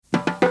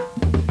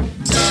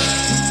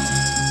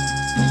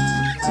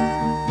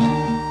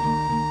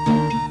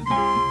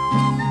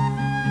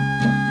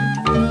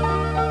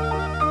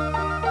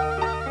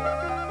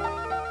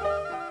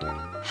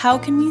How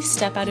can we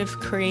step out of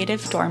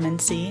creative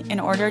dormancy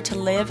in order to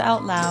live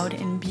out loud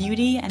in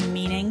beauty and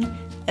meaning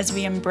as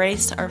we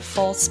embrace our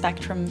full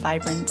spectrum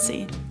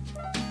vibrancy?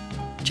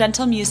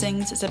 Gentle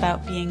Musings is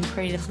about being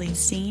creatively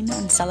seen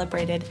and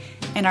celebrated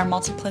in our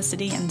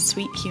multiplicity and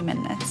sweet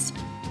humanness.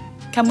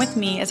 Come with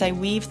me as I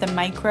weave the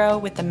micro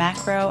with the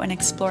macro and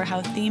explore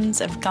how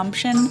themes of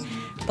gumption,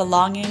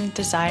 belonging,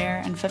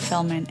 desire, and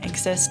fulfillment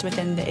exist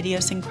within the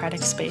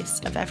idiosyncratic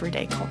space of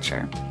everyday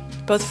culture.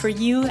 Both for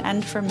you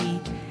and for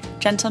me,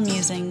 Gentle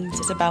Musings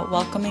is about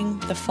welcoming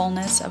the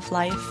fullness of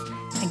life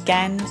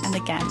again and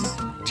again,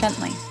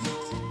 gently.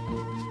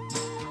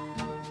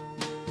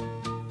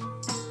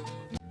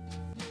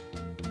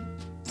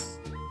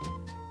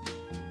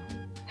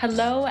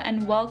 Hello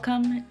and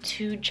welcome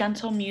to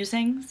Gentle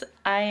Musings.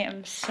 I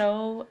am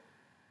so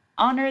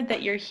honored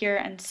that you're here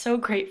and so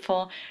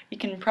grateful. You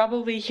can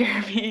probably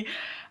hear me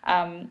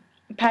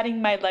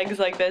patting my legs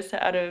like this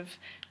out of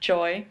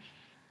joy.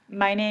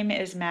 My name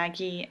is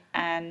Maggie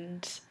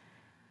and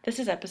this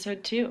is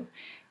episode 2.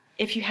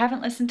 If you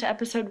haven't listened to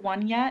episode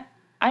 1 yet,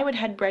 I would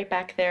head right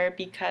back there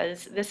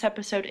because this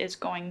episode is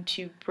going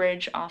to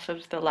bridge off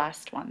of the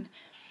last one,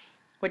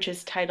 which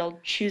is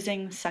titled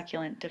Choosing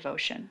Succulent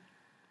Devotion.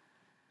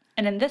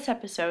 And in this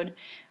episode,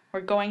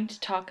 we're going to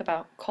talk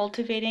about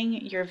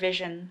cultivating your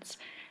visions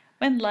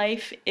when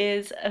life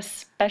is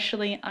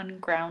especially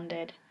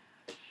ungrounded.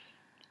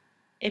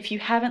 If you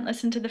haven't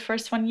listened to the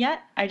first one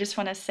yet, I just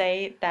want to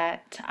say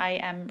that I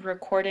am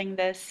recording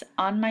this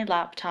on my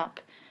laptop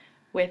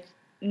with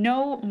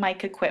no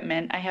mic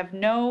equipment. I have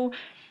no,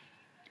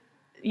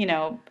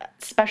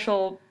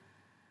 special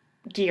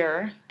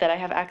gear that I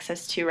have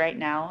access to right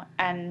now.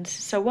 And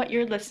so what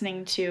you're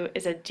listening to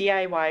is a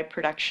DIY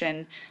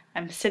production.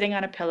 I'm sitting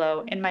on a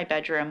pillow in my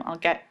bedroom. I'll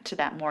get to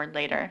that more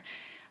later.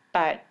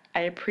 But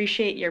I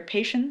appreciate your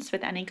patience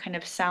with any kind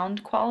of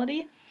sound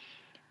quality.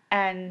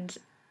 And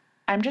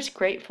I'm just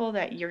grateful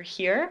that you're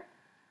here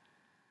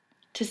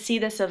to see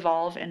this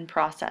evolve and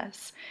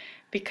process.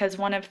 Because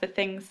one of the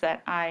things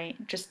that I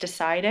just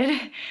decided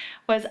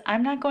was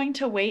I'm not going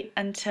to wait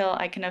until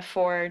I can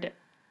afford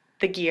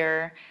the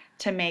gear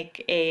to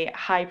make a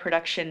high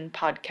production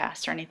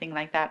podcast or anything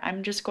like that.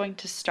 I'm just going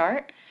to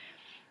start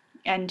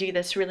and do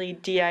this really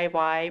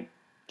DIY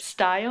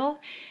style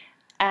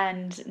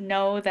and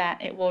know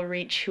that it will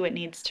reach who it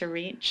needs to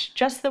reach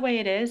just the way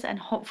it is, and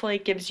hopefully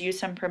it gives you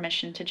some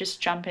permission to just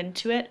jump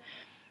into it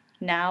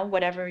now,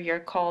 whatever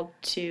you're called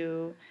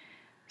to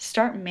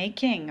start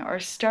making or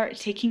start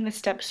taking the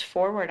steps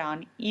forward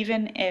on,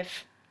 even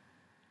if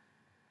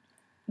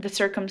the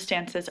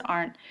circumstances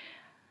aren't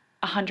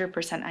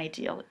 100%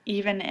 ideal,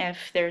 even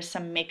if there's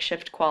some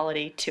makeshift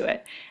quality to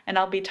it. And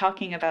I'll be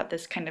talking about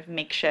this kind of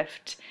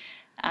makeshift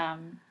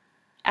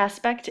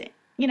aspect,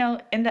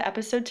 in the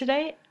episode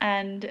today,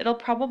 and it'll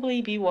probably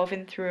be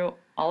woven through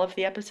all of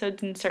the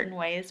episodes in certain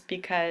ways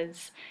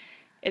because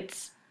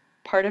it's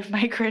part of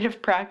my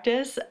creative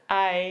practice.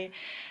 I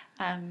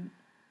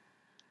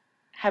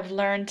have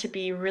learned to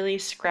be really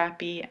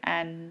scrappy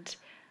and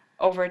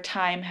over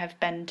time have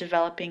been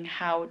developing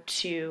how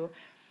to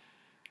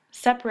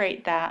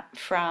separate that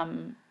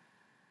from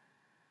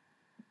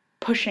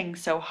pushing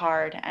so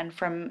hard and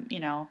from,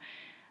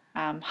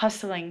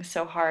 hustling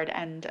so hard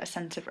and a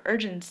sense of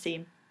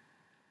urgency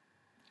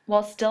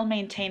while still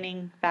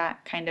maintaining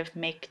that kind of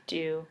make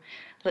do,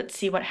 let's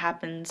see what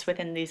happens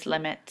within these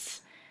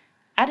limits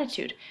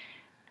attitude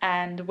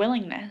and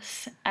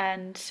willingness.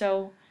 And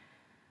so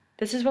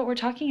this is what we're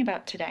talking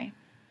about today.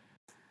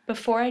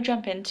 Before I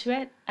jump into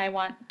it, I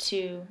want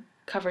to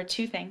cover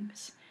 2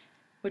 things,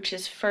 which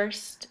is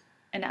first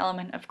an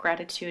element of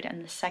gratitude,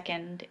 and the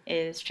second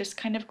is just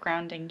kind of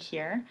grounding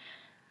here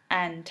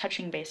and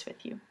touching base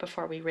with you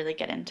before we really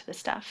get into the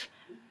stuff.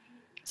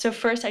 So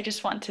first, I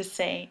just want to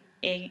say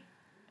a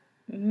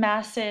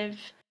massive,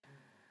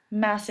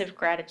 massive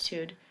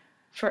gratitude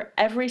for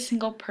every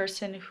single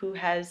person who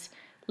has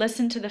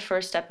listened to the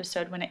first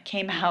episode when it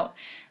came out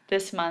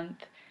this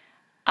month.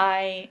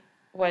 I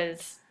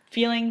was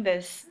feeling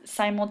this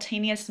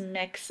simultaneous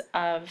mix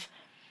of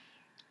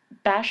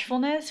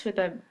bashfulness with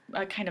a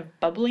kind of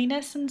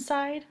bubbliness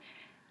inside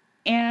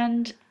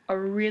and a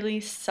really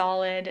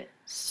solid,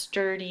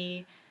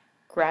 sturdy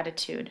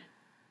gratitude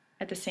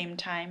at the same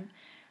time,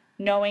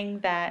 knowing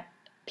that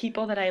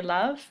people that I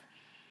love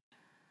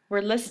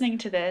were listening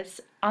to this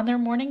on their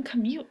morning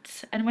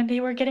commutes and when they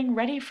were getting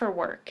ready for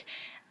work.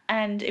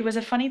 And it was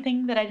a funny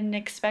thing that I didn't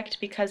expect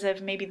because of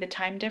maybe the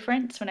time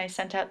difference when I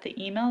sent out the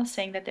email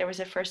saying that there was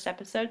a first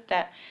episode,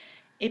 that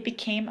it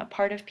became a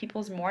part of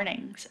people's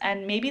mornings.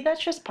 And maybe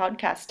that's just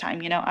podcast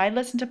time. I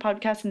listen to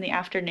podcasts in the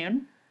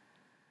afternoon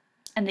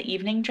and the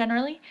evening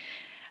generally.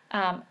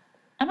 I'm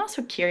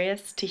also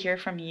curious to hear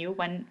from you.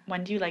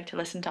 When do you like to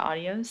listen to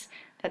audios?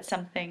 That's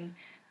something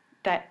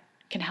that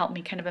can help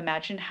me kind of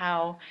imagine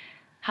how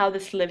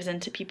this lives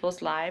into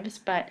people's lives.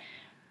 But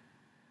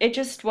it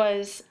just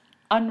was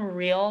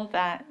unreal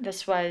that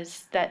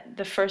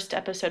the first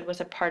episode was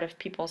a part of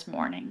people's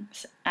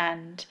mornings,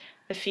 and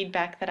the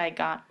feedback that I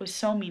got was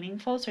so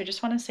meaningful. So I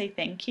just want to say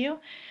thank you.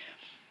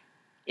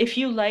 If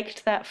you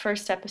liked that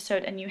first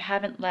episode and you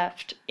haven't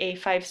left a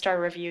 5-star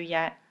review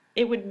yet,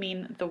 it would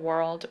mean the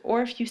world.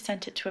 Or if you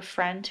sent it to a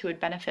friend who would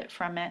benefit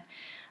from it,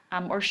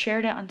 or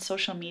shared it on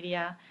social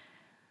media,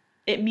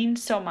 it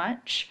means so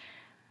much.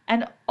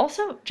 And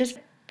also just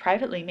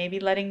privately, maybe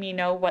letting me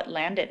know what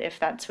landed if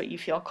that's what you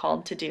feel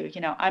called to do.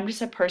 I'm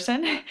just a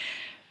person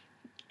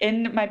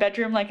in my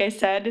bedroom, like I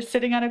said,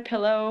 sitting on a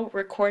pillow,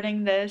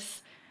 recording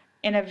this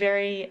in a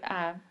very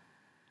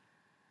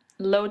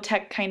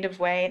low-tech kind of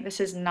way. This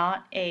is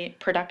not a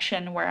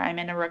production where I'm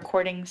in a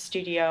recording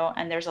studio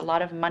and there's a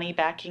lot of money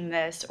backing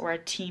this or a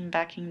team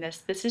backing this.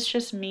 This is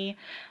just me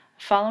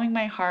following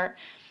my heart,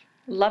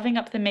 loving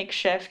up the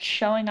makeshift,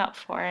 showing up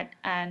for it,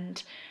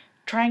 and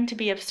trying to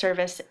be of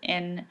service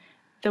in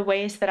the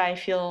ways that I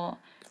feel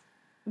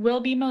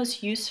will be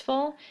most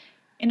useful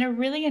in a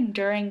really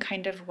enduring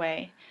kind of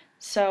way.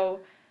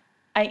 So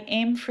I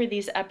aim for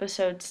these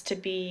episodes to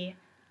be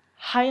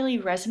highly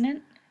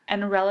resonant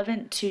and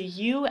relevant to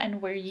you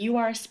and where you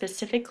are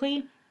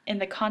specifically in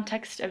the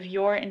context of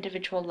your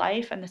individual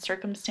life and the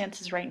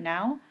circumstances right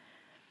now.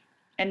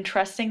 And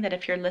trusting that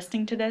if you're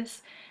listening to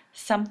this,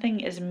 something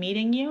is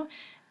meeting you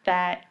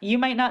that you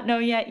might not know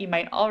yet, you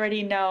might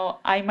already know,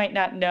 I might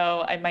not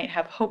know, I might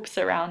have hopes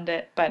around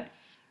it, but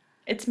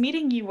it's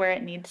meeting you where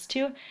it needs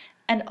to,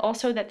 and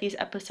also that these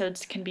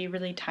episodes can be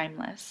really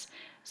timeless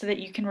so that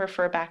you can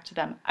refer back to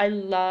them. I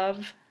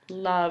love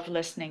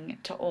listening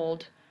to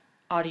old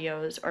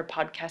audios or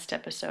podcast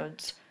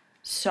episodes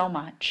so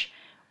much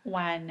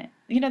when,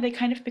 they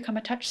kind of become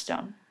a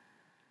touchstone.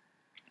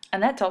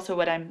 And that's also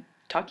what I'm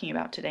talking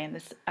about today in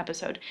this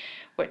episode,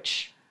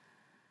 which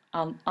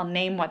I'll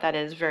name what that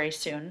is very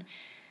soon.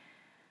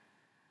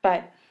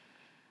 But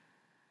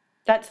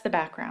that's the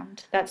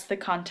background. That's the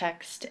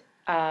context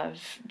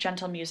of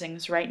Gentle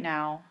Musings right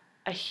now.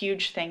 A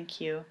huge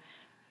thank you.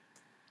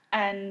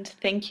 And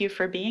thank you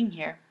for being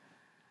here.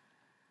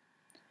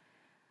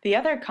 The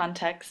other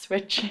context,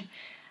 which,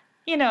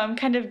 I'm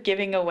kind of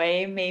giving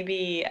away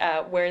maybe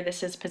where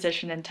this is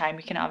positioned in time.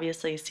 You can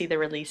obviously see the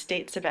release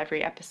dates of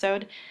every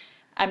episode.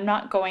 I'm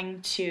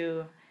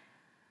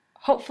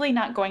hopefully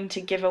not going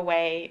to give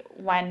away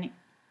when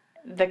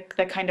the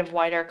kind of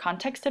wider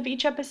context of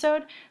each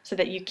episode so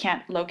that you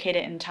can't locate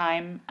it in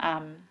time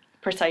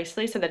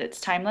precisely so that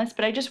it's timeless.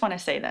 But I just want to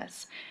say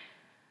this.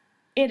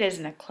 It is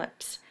an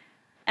eclipse.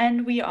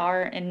 And we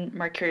are in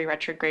Mercury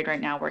retrograde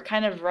right now. We're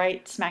kind of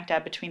right smack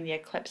dab between the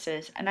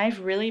eclipses, and I've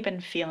really been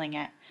feeling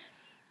it.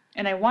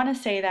 And I want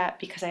to say that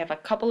because I have a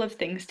couple of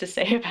things to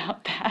say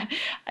about that.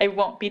 I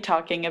won't be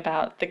talking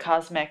about the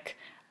cosmic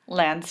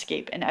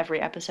landscape in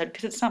every episode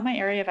because it's not my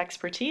area of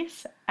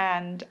expertise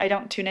and I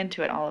don't tune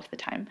into it all of the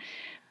time.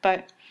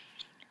 But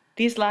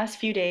these last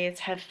few days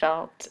have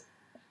felt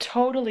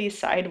totally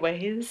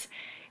sideways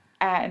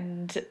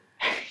and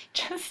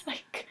just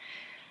like,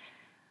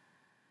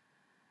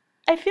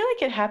 I feel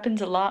like it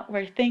happens a lot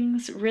where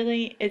things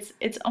really,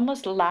 it's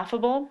almost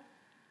laughable.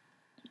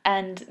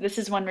 And this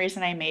is one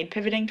reason I made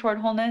Pivoting Toward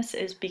Wholeness,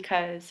 is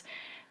because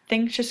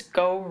things just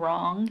go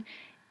wrong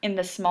in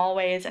the small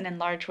ways and in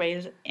large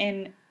ways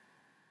in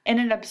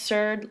an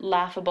absurd,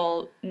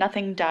 laughable,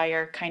 nothing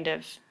dire kind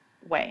of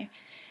way.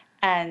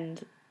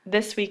 And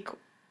this week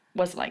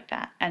was like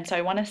that. And so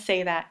I want to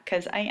say that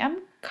because I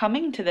am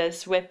coming to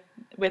this with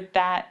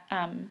that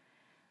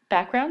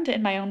background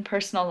in my own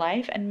personal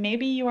life, and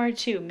maybe you are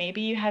too.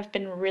 Maybe you have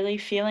been really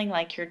feeling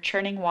like you're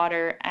churning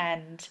water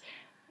and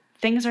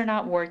things are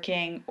not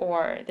working,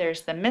 or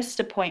there's the missed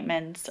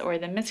appointments or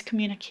the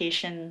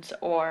miscommunications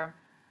or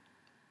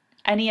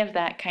any of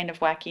that kind of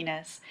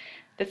wackiness.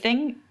 The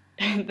thing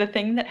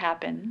that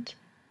happened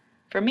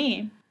for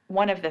me,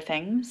 one of the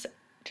things,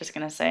 just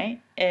gonna say,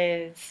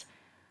 is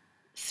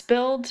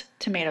spilled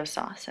tomato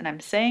sauce. And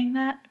I'm saying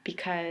that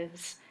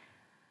because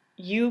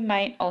you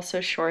might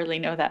also surely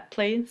know that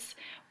place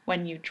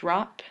when you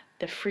drop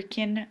the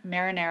freaking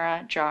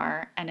marinara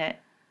jar and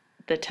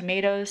the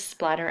tomatoes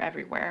splatter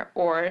everywhere,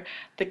 or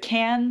the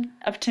can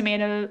of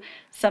tomato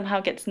somehow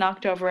gets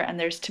knocked over and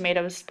there's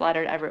tomatoes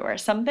splattered everywhere.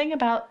 Something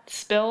about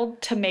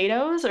spilled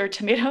tomatoes or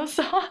tomato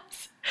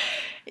sauce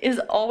is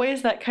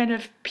always that kind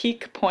of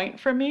peak point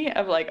for me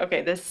of like,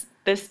 okay,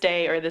 this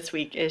day or this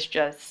week is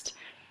just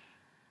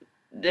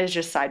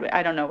sideways.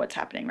 I don't know what's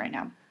happening right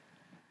now.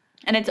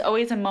 And it's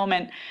always a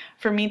moment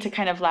for me to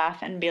kind of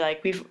laugh and be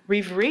like,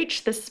 we've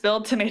reached the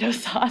spilled tomato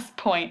sauce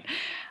point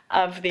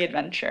of the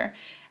adventure.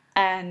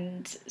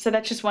 And so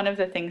that's just one of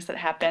the things that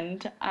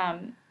happened.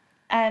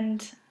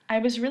 And I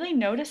was really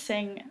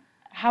noticing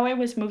how I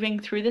was moving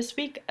through this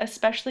week,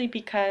 especially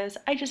because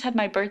I just had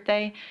my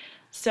birthday.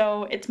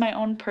 So it's my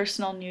own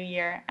personal new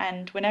year.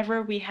 And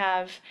whenever we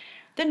have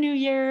the new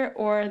year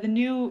or the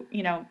new,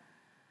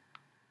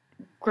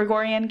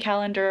 Gregorian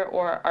calendar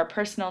or our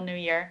personal new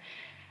year,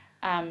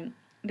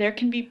 there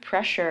can be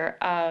pressure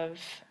of,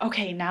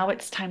 okay, now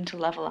it's time to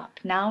level up.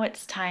 Now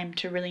it's time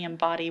to really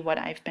embody what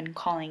I've been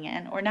calling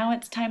in, or now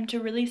it's time to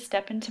really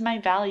step into my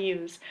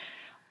values,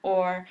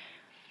 or,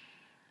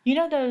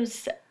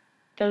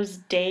 those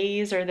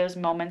days or those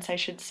moments, I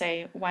should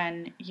say,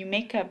 when you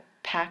make a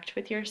pact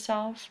with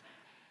yourself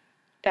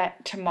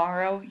that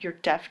tomorrow you're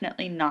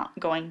definitely not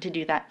going to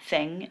do that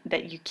thing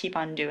that you keep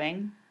on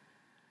doing.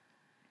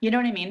 You know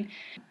what I mean?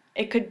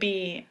 It could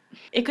be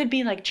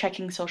like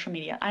checking social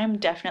media. I am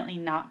definitely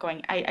not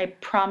going. I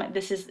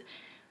promise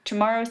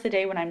tomorrow's the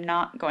day when I'm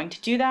not going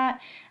to do that,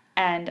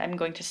 and I'm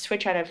going to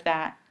switch out of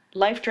that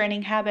life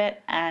draining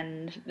habit,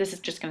 and this is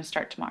just going to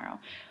start tomorrow.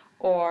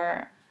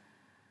 Or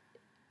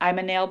I'm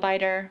a nail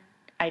biter.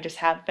 I just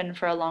have been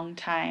for a long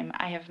time.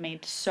 I have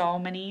made so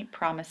many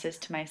promises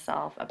to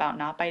myself about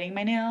not biting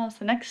my nails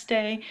the next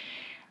day.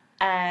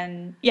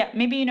 And yeah,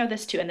 maybe you know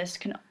this too. And this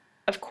can,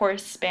 of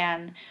course,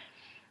 span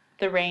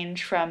the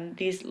range from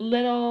these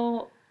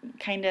little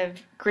kind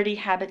of gritty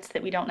habits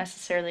that we don't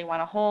necessarily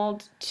want to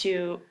hold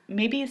to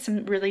maybe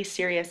some really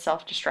serious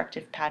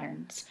self-destructive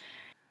patterns.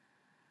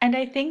 And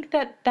I think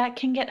that that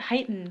can get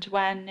heightened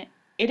when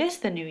it is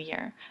the new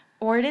year,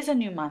 or it is a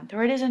new month,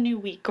 or it is a new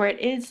week, or it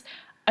is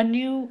a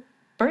new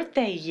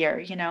birthday year,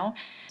 you know?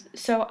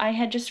 So I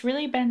had just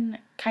really been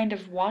kind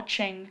of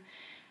watching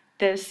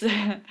this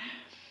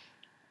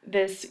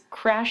this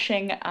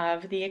crashing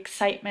of the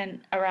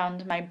excitement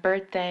around my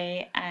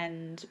birthday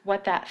and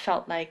what that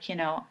felt like. You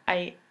know,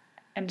 I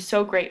am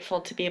so grateful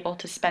to be able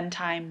to spend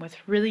time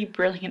with really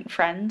brilliant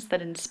friends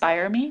that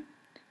inspire me.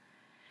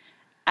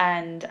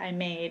 And I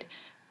made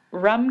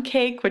rum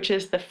cake, which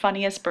is the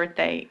funniest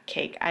birthday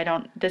cake.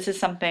 This is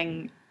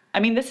something, I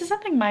mean, this is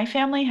something my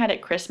family had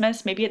at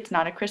Christmas. Maybe it's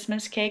not a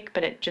Christmas cake,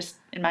 but it just,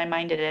 in my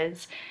mind, it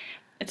is.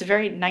 It's a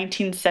very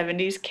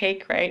 1970s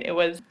cake, right? It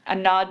was a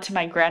nod to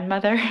my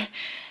grandmother.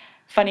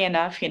 Funny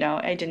enough, you know,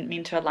 I didn't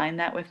mean to align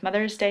that with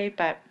Mother's Day,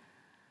 but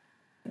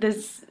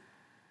this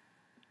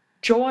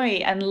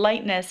joy and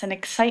lightness and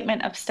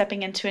excitement of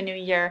stepping into a new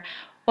year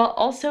while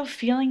also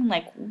feeling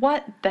like,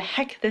 what the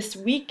heck, this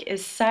week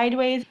is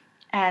sideways.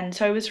 And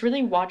so I was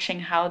really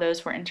watching how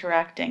those were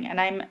interacting. And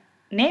I'm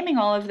naming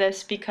all of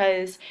this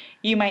because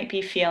you might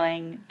be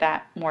feeling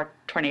that more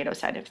tornado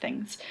side of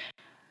things.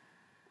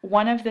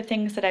 One of the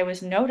things that I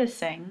was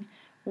noticing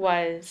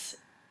was,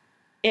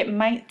 it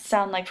might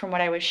sound like, from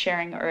what I was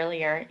sharing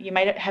earlier, you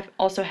might have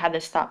also had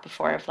this thought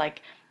before of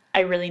like, I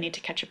really need to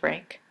catch a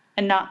break.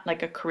 And not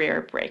like a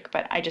career break,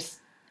 but I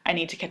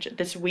need to catch it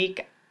this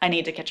week. I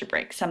need to catch a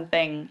break.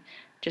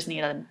 Just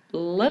need a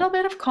little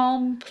bit of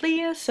calm,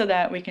 please, so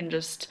that we can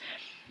just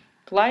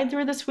glide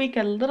through this week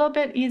a little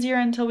bit easier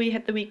until we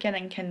hit the weekend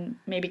and can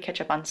maybe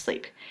catch up on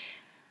sleep.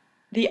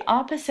 The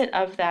opposite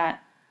of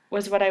that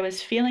was what I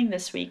was feeling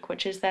this week,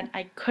 which is that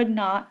I could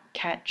not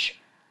catch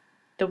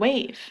the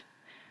wave,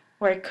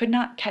 where I could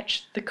not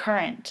catch the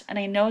current. And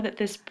I know that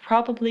this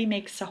probably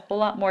makes a whole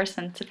lot more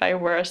sense if I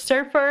were a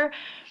surfer,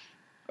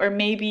 or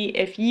maybe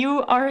if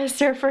you are a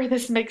surfer,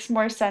 this makes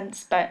more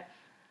sense, but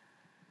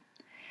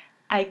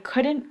I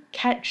couldn't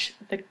catch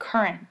the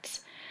current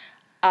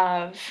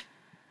of,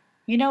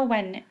 you know,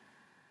 when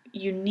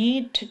you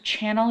need to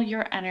channel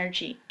your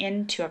energy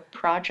into a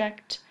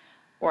project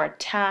or a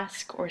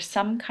task or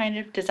some kind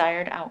of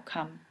desired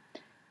outcome,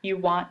 you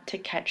want to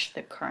catch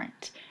the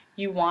current.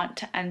 You want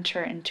to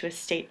enter into a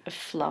state of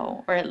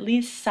flow, or at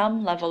least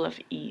some level of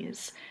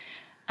ease,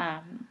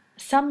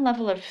 some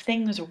level of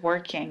things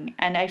working.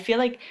 And I feel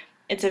like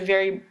it's a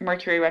very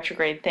Mercury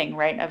retrograde thing,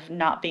 right? Of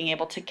not being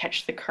able to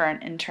catch the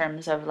current in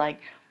terms of like,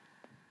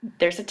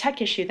 there's a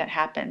tech issue that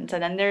happens,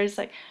 and then there's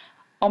like,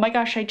 oh my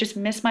gosh, I just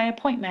missed my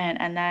appointment,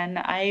 and then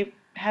I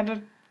have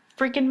a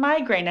freaking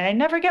migraine, and I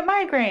never get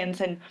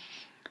migraines, and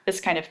this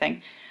kind of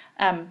thing.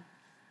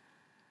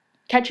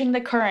 Catching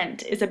the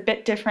current is a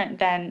bit different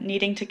than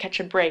needing to catch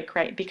a break,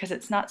 right? Because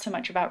it's not so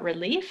much about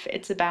relief,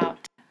 it's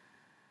about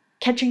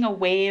catching a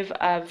wave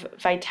of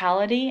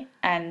vitality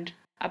and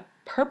a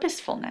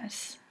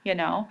purposefulness, you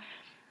know?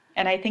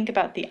 And I think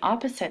about the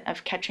opposite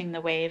of catching the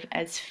wave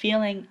as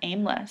feeling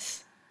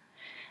aimless.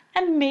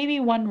 And maybe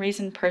one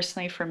reason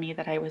personally for me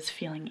that I was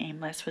feeling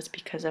aimless was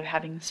because of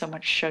having so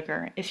much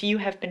sugar. If you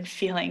have been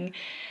feeling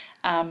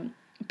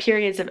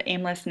periods of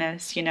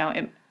aimlessness, you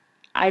know,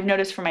 I've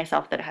noticed for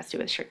myself that it has to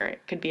do with sugar.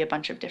 It could be a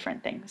bunch of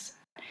different things.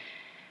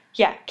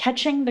 Yeah,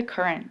 catching the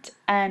current.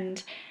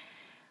 And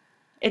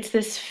it's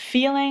this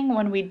feeling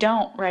when we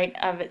don't, right,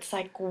 of it's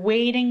like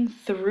wading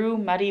through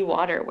muddy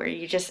water where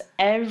you just,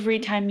 every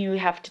time you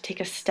have to take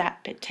a step,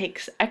 it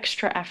takes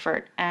extra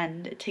effort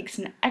and it takes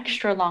an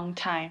extra long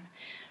time.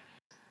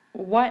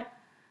 What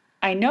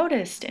I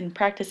noticed in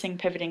practicing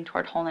pivoting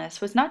toward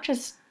wholeness was not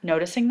just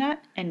noticing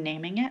that and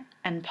naming it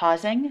and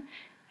pausing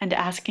and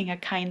asking a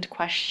kind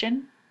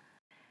question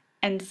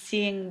and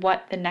seeing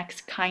what the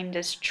next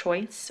kindest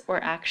choice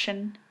or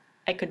action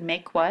I could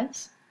make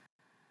was,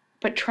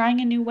 but trying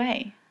a new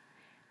way.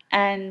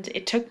 And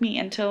it took me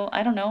until,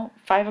 I don't know,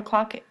 5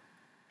 o'clock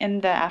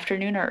in the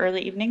afternoon or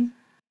early evening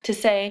to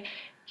say,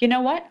 you know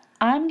what?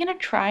 I'm going to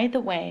try the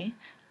way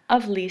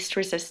of least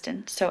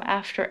resistance. So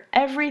after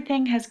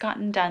everything has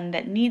gotten done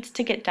that needs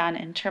to get done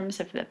in terms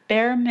of the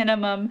bare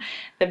minimum,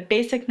 the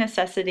basic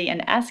necessity,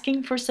 and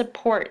asking for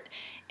support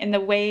in the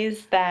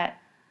ways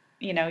that,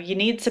 you know, you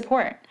need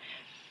support.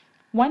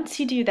 Once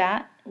you do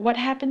that, what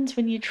happens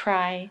when you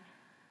try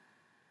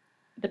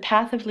the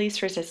path of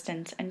least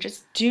resistance and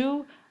just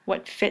do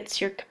what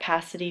fits your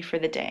capacity for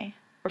the day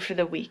or for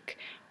the week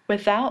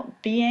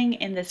without being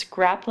in this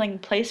grappling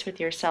place with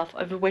yourself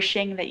of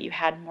wishing that you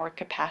had more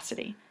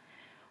capacity.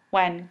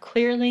 When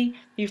clearly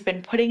you've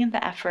been putting in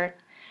the effort,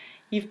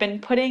 you've been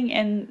putting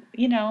in,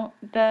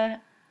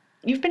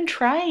 you've been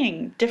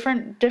trying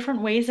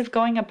different ways of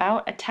going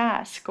about a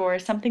task or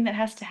something that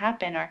has to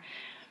happen,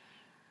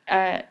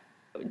 or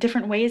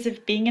different ways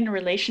of being in a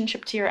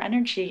relationship to your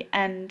energy.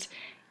 And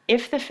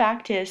if the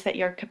fact is that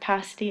your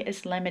capacity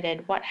is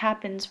limited, what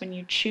happens when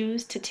you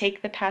choose to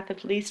take the path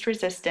of least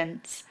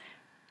resistance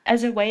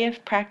as a way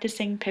of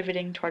practicing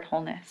pivoting toward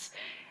wholeness?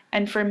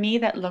 And for me,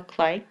 that looked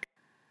like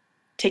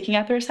taking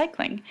out the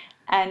recycling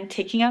and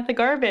taking out the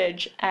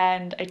garbage,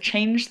 and I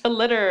changed the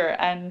litter,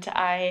 and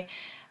I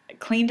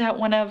cleaned out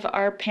one of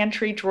our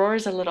pantry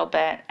drawers a little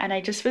bit, and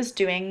I just was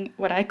doing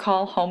what I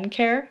call home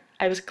care.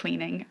 I was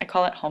cleaning. I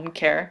call it home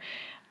care.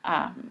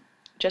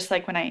 Just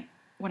like when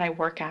I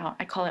work out,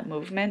 I call it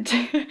movement.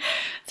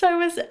 So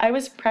I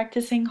was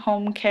practicing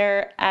home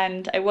care,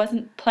 and I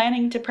wasn't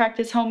planning to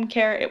practice home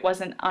care. It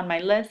wasn't on my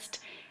list.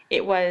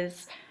 It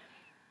was,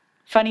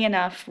 funny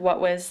enough,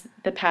 what was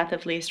the path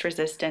of least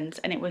resistance,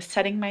 and it was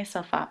setting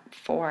myself up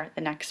for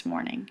the next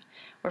morning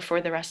or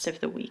for the rest of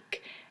the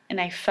week. And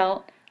I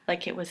felt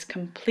like it was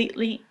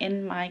completely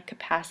in my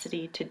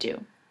capacity to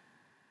do.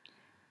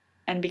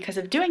 And because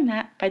of doing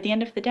that, by the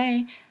end of the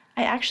day,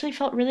 I actually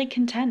felt really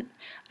content.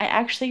 I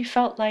actually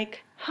felt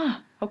like,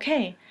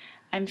 okay,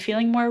 I'm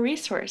feeling more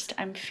resourced.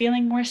 I'm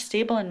feeling more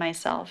stable in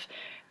myself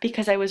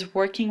because I was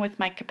working with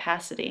my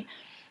capacity,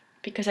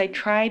 because I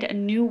tried a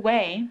new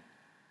way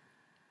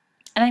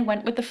and I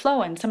went with the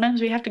flow. And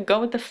sometimes we have to go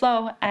with the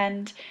flow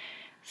and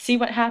see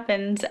what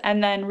happens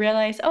and then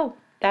realize, oh,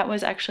 that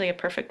was actually a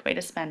perfect way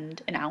to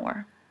spend an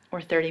hour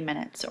or 30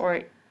 minutes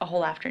or a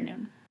whole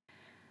afternoon.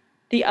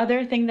 The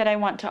other thing that I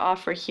want to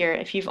offer here,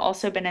 if you've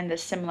also been in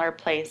this similar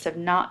place of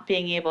not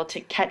being able to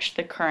catch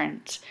the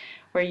current,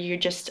 where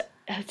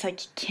it's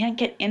like you can't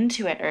get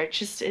into it, or it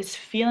just is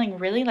feeling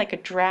really like a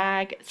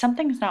drag,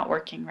 something's not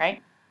working,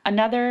 right?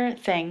 Another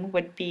thing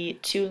would be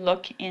to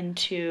look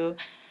into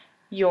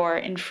your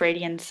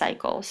infradian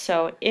cycle.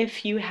 So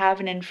if you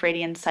have an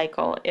infradian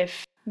cycle,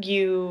 if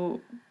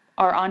you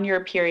are on your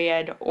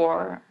period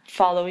or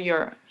follow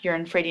your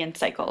infradian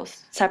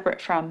cycles separate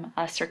from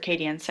a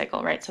circadian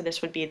cycle, right? So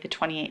this would be the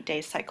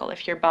 28-day cycle.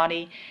 If your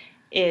body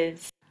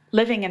is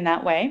living in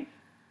that way,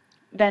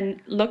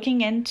 then looking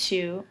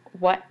into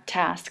what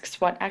tasks,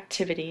 what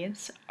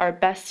activities are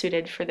best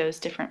suited for those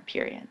different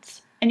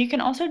periods. And you can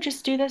also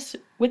just do this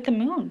with the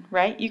moon,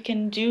 right? You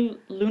can do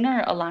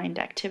lunar aligned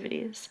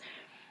activities.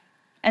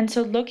 And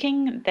so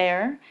looking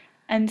there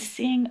and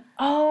seeing,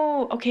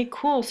 oh, okay,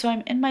 cool. So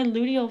I'm in my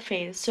luteal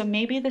phase. So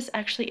maybe this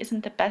actually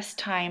isn't the best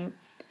time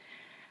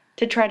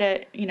to try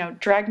to,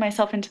 drag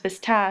myself into this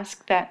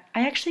task that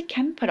I actually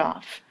can put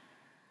off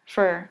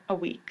for a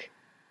week.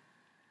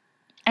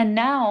 And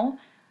now,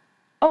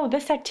 oh,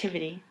 this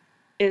activity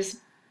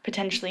is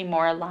potentially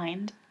more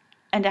aligned.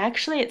 And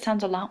actually, it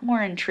sounds a lot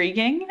more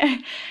intriguing.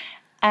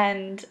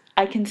 And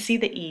I can see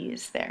the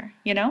ease there,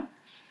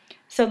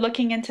 So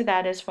looking into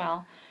that as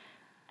well.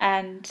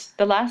 And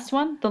the last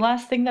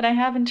thing that I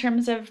have in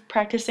terms of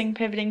practicing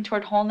pivoting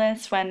toward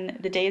wholeness when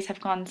the days have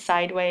gone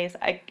sideways,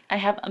 I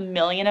have a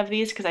million of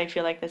these because I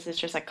feel like this is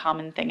just a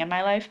common thing in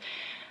my life,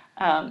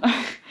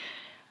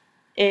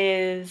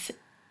 is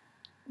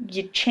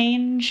you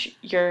change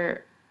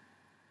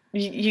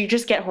you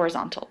just get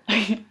horizontal.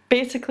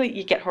 Basically,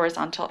 you get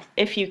horizontal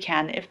if you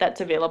can, if that's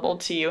available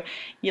to you.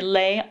 You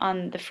lay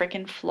on the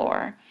frickin'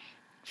 floor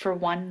for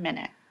 1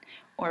 minute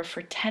or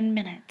for 10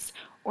 minutes.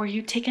 Or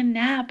you take a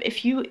nap.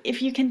 If you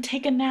can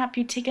take a nap,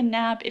 you take a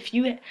nap. If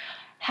you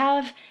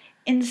have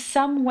in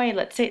some way,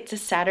 let's say it's a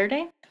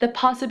Saturday, the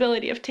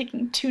possibility of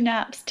taking 2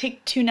 naps,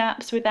 take 2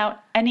 naps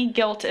without any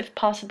guilt if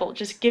possible,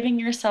 just giving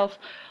yourself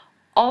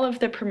all of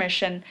the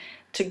permission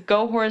to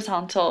go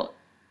horizontal,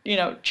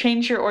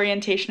 change your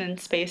orientation in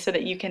space so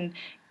that you can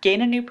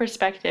gain a new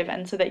perspective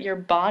and so that your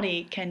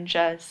body can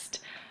just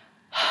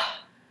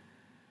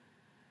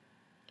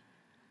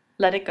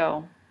let it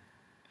go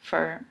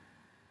for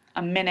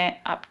a minute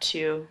up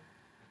to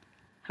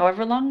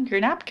however long your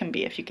nap can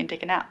be if you can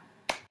take a nap.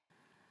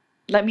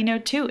 Let me know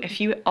too if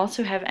you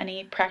also have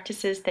any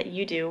practices that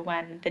you do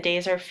when the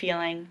days are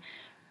feeling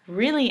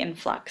really in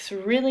flux,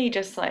 really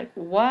just like,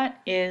 what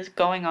is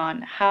going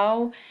on?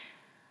 How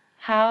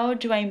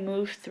do I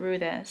move through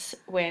this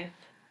with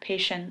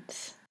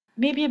patience?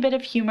 Maybe a bit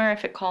of humor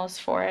if it calls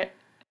for it.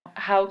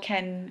 How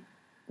can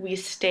we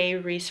stay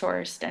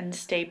resourced and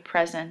stay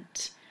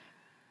present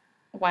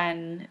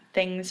when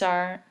things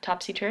are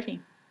topsy-turvy?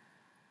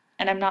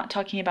 And I'm not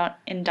talking about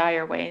in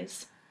dire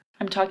ways.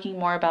 I'm talking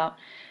more about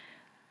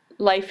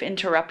life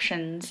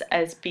interruptions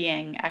as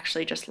being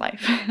actually just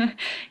life.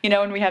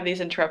 When we have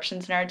these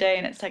interruptions in our day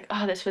and it's like,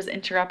 oh, this was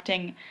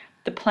interrupting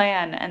the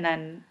plan, and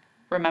then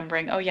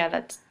remembering, oh yeah,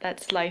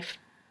 that's life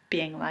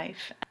being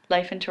life.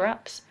 Life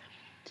interrupts.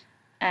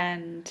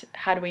 And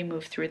how do we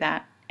move through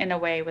that in a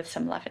way with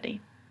some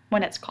levity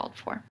when it's called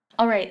for?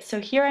 All right, so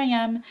here I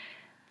am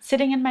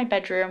sitting in my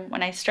bedroom.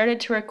 When I started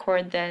to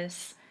record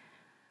this,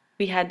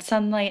 we had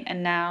sunlight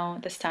and now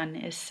the sun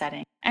is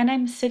setting. And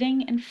I'm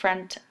sitting in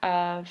front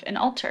of an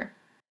altar.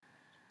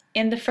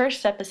 In the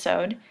first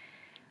episode,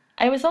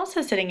 I was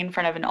also sitting in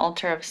front of an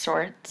altar of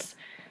sorts,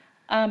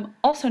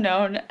 also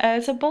known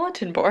as a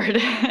bulletin board,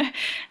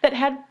 that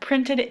had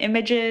printed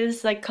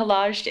images, like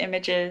collaged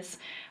images,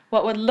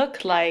 what would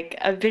look like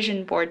a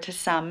vision board to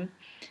some.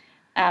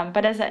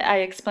 But as I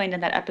explained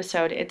in that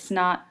episode,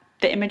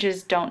 the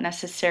images don't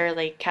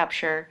necessarily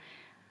capture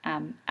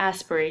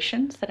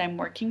aspirations that I'm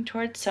working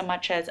towards so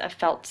much as a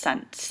felt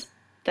sense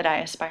that I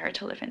aspire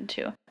to live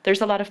into.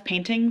 There's a lot of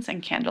paintings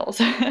and candles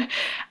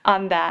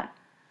on that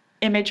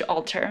image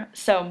altar.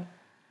 So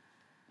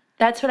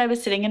that's what I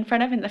was sitting in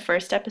front of in the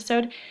first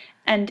episode.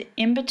 And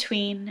in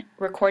between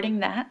recording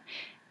that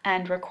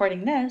and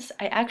recording this,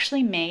 I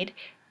actually made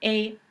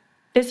a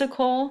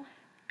physical,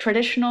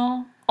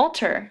 traditional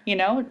altar,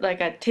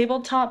 like a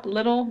tabletop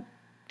little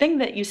thing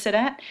that you sit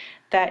at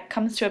that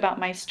comes to about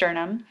my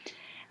sternum.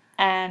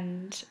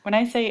 And when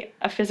I say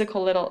a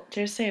physical little,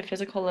 did I say a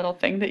physical little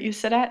thing that you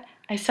sit at?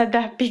 I said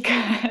that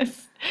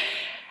because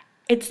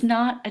it's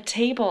not a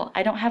table.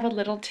 I don't have a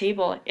little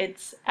table.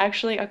 It's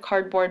actually a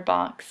cardboard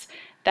box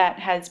that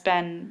has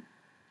been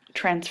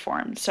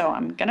transformed. So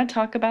I'm going to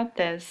talk about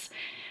this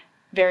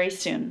very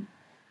soon.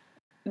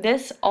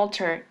 This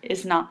altar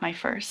is not my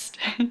first.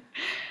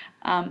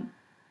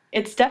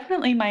 It's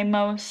definitely my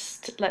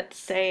most, let's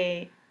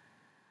say,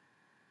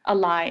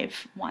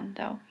 alive one,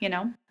 though,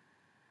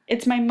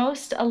 It's my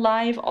most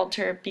alive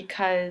altar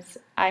because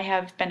I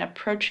have been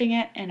approaching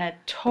it in a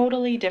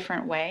totally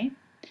different way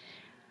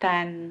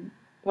than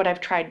what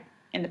I've tried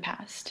in the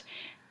past.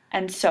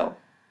 And so,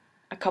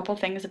 a couple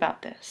things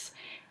about this.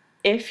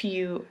 If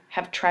you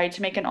have tried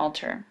to make an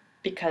altar,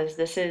 because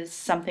this is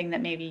something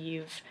that maybe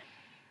you've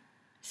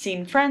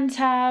seen friends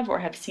have, or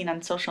have seen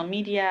on social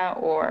media,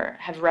 or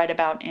have read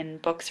about in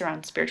books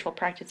around spiritual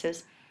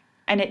practices,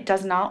 and it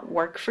does not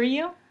work for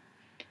you,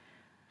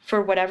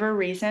 for whatever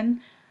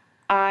reason,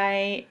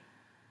 I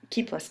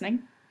keep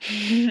listening.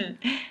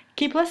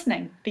 Keep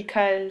listening,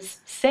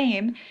 because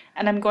same,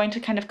 and I'm going to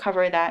kind of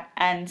cover that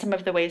and some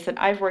of the ways that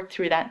I've worked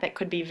through that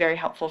could be very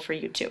helpful for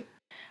you too.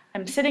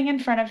 I'm sitting in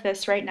front of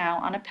this right now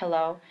on a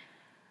pillow.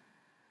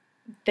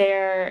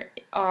 There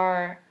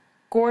are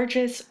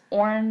gorgeous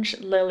orange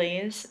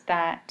lilies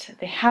that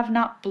they have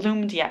not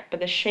bloomed yet, but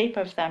the shape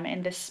of them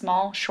in this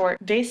small short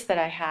vase that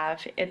I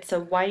have, it's a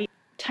white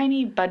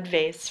tiny bud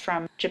vase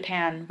from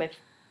Japan with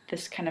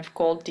this kind of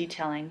gold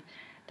detailing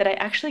that I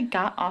actually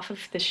got off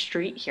of the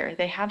street here.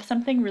 They have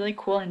something really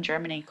cool in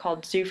Germany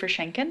called Zu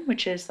verschenken,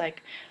 which is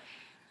like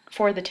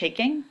for the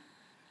taking.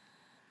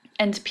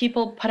 And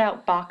people put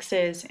out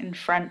boxes in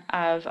front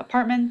of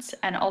apartments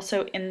and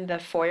also in the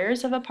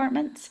foyers of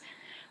apartments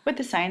with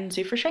the sign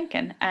Zu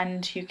verschenken.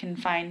 And you can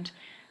find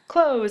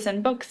clothes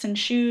and books and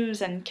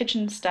shoes and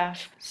kitchen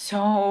stuff.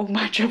 So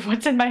much of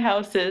what's in my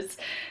house is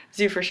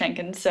Zu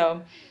verschenken.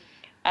 So,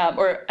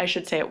 or I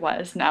should say it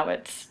was. Now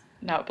it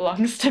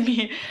belongs to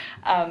me.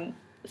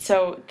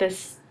 So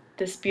this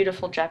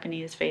beautiful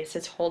Japanese vase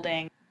is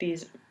holding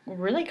these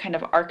really kind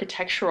of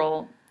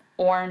architectural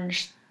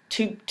orange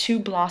two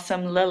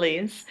blossom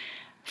lilies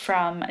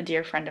from a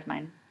dear friend of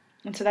mine.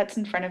 And so that's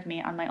in front of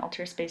me on my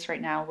altar space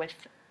right now with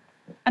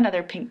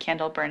another pink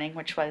candle burning,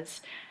 which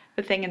was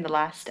the thing in the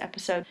last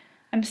episode.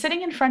 I'm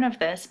sitting in front of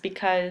this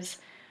because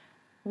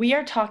we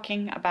are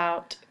talking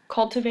about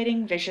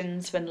cultivating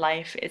visions when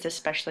life is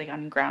especially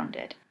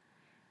ungrounded,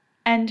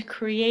 and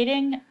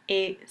creating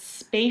a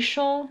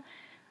spatial,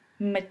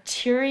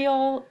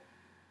 material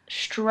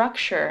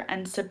structure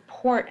and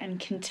support and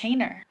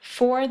container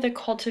for the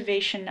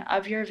cultivation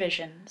of your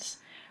visions,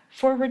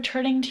 for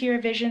returning to your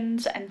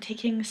visions and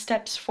taking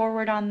steps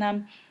forward on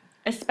them,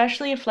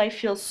 especially if life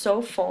feels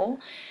so full,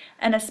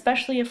 and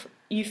especially if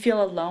you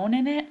feel alone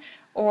in it,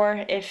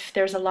 or if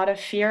there's a lot of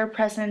fear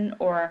present,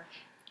 or,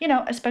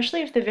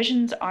 especially if the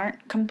visions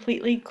aren't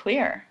completely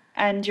clear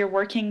and you're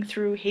working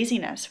through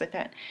haziness with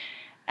it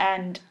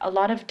and a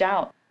lot of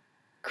doubt.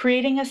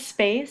 Creating a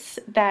space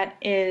that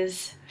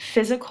is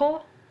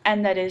physical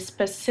and that is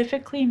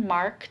specifically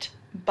marked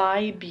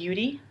by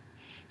beauty,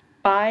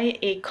 by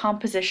a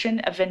composition,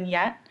 a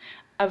vignette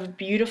of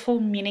beautiful,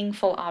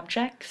 meaningful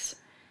objects,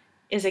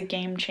 is a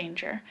game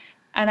changer.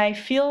 And I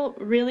feel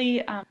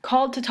really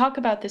called to talk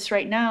about this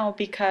right now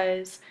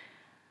because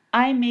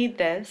I made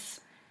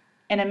this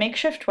in a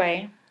makeshift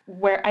way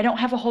where I don't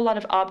have a whole lot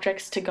of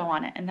objects to go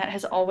on it. And that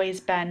has always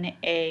been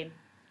a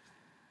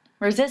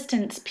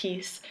resistance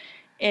piece,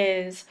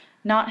 is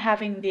not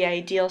having the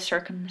ideal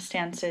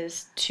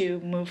circumstances to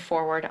move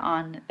forward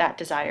on that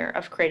desire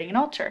of creating an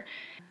altar.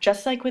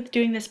 Just like with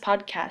doing this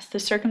podcast, the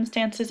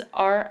circumstances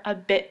are a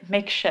bit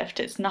makeshift.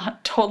 It's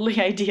not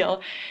totally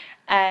ideal,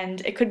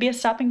 and it could be a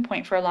stopping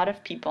point for a lot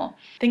of people.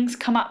 Things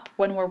come up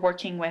when we're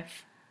working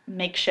with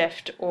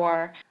makeshift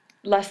or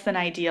less than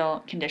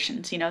ideal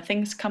conditions.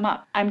 Things come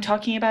up. I'm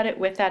talking about it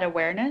with that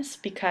awareness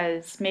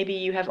because maybe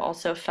you have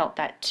also felt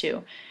that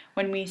too,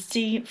 when we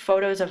see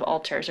photos of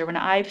altars, or when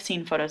I've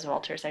seen photos of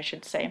altars, I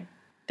should say,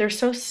 they're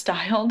so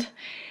styled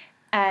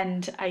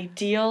and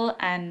ideal,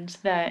 and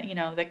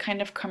the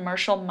kind of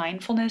commercial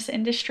mindfulness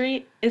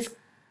industry is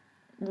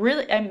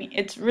really, I mean,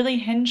 it's really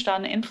hinged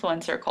on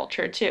influencer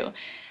culture too.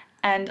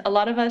 And a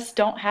lot of us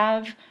don't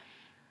have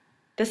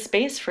the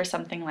space for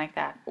something like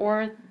that,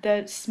 or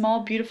the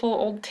small, beautiful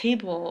old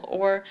table,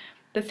 or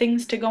the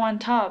things to go on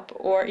top,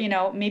 or,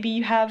 maybe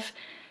you have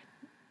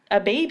a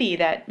baby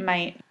that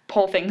might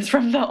pull things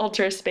from the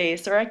altar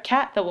space, or a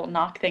cat that will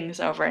knock things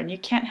over and you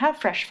can't have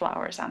fresh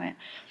flowers on it.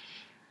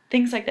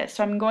 Things like this.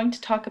 So I'm going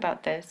to talk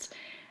about this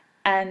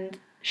and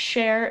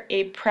share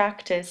a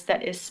practice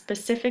that is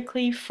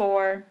specifically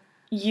for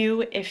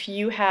you if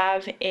you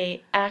have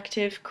a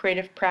active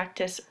creative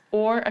practice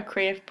or a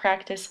creative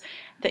practice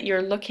that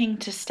you're looking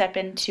to step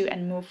into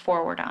and move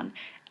forward on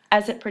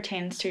as it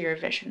pertains to your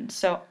vision.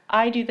 So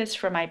I do this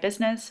for my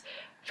business,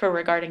 for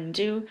Regarding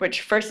Do,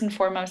 which first and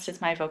foremost is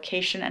my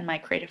vocation and my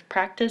creative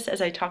practice,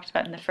 as I talked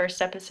about in the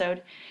first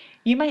episode.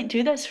 You might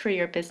do this for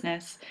your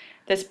business,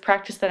 this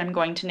practice that I'm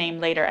going to name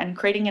later, and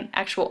creating an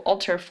actual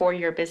altar for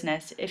your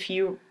business if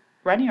you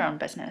run your own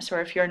business,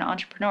 or if you're an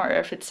entrepreneur, or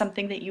if it's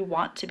something that you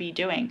want to be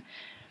doing.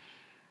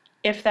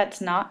 If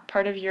that's not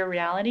part of your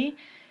reality,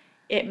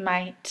 it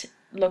might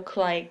look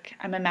like,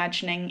 I'm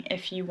imagining,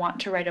 if you want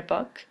to write a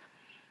book,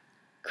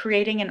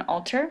 creating an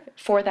altar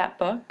for that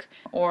book,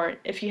 or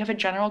if you have a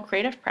general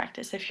creative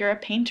practice, if you're a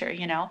painter,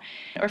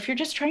 or if you're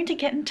just trying to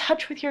get in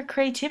touch with your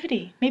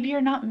creativity, maybe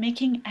you're not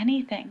making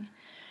anything.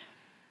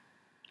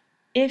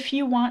 If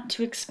you want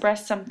to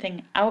express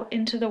something out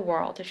into the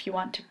world, if you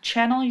want to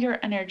channel your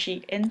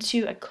energy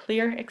into a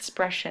clear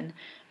expression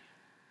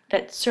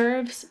that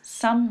serves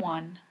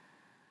someone,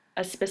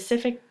 a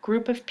specific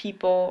group of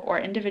people or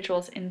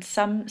individuals in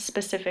some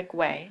specific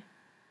way,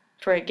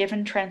 for a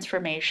given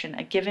transformation,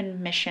 a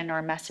given mission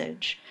or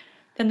message,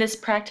 then this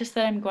practice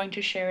that I'm going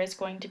to share is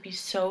going to be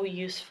so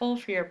useful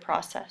for your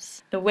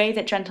process. The way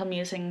that Gentle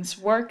Musings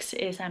works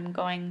is I'm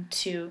going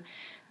to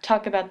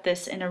talk about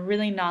this in a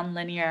really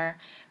non-linear,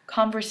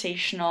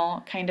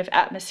 conversational, kind of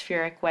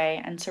atmospheric way.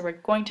 And so we're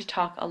going to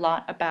talk a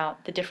lot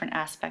about the different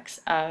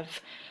aspects of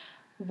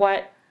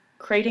what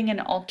creating an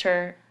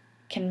altar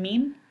can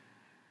mean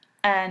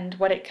and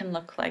what it can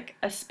look like,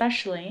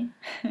 especially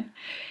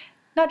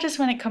not just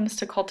when it comes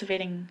to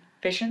cultivating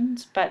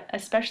visions, but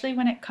especially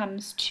when it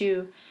comes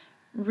to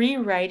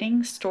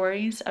rewriting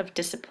stories of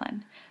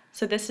discipline.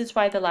 So this is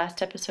why the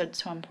last episode is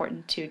so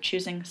important too,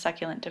 choosing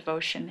succulent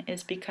devotion,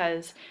 is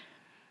because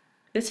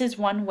this is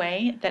one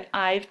way that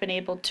I've been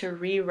able to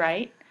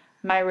rewrite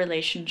my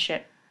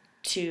relationship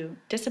to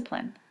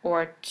discipline,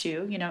 or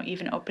to,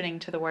 even opening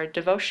to the word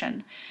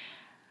devotion,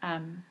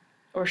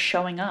 or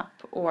showing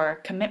up,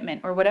 or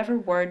commitment, or whatever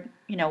word,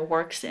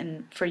 works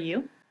for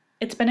you.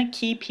 It's been a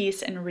key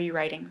piece in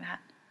rewriting that.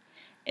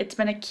 It's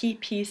been a key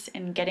piece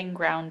in getting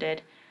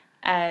grounded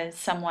as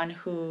someone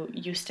who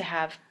used to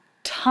have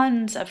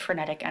tons of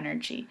frenetic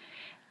energy.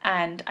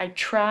 And I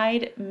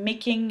tried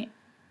making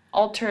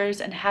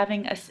altars and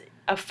having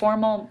a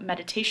formal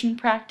meditation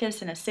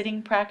practice and a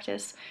sitting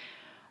practice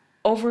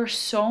over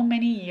so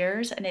many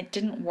years, and it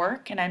didn't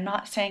work. And I'm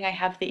not saying I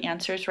have the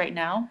answers right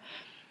now,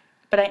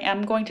 but I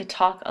am going to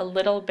talk a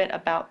little bit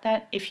about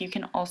that if you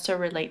can also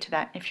relate to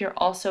that. If you're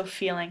also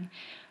feeling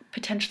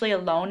potentially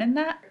alone in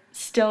that,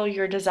 still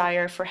your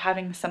desire for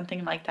having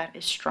something like that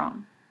is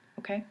strong,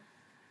 okay?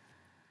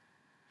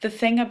 The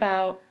thing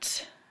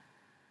about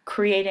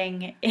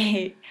creating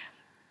a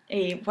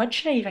what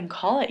should I even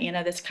call it?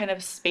 This kind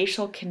of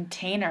spatial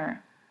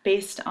container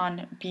based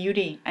on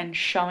beauty and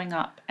showing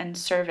up and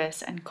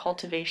service and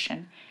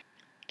cultivation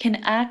can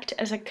act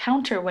as a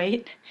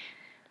counterweight,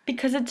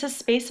 because it's a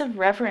space of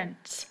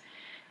reverence.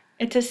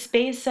 It's a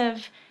space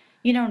of,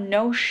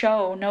 no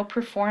show, no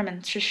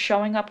performance, just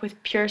showing up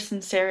with pure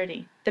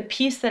sincerity. The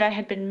piece that I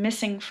had been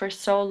missing for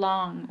so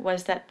long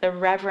was that the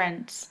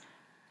reverence,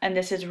 and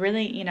this is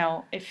really,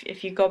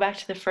 if you go back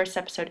to the first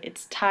episode,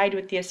 it's tied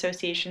with the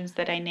associations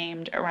that I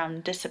named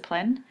around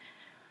discipline.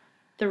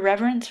 The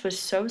reverence was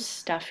so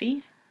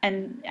stuffy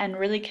and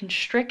really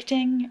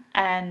constricting,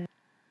 and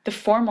the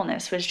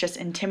formalness was just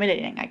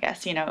intimidating, I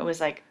guess. It was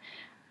like,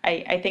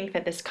 I think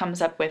that this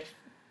comes up with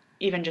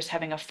even just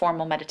having a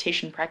formal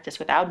meditation practice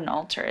without an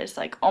altar, is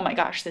like, oh my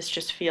gosh, this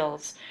just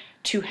feels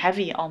too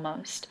heavy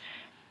almost.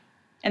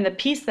 And the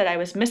piece that I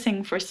was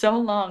missing for so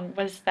long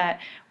was that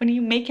when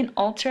you make an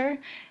altar,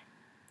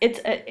 it's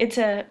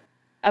a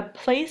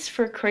place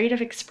for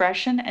creative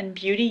expression and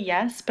beauty,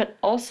 yes, but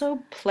also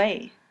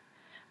play.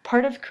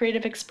 Part of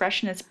creative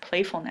expression is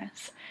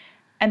playfulness.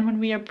 And when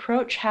we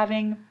approach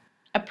having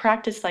a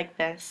practice like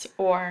this,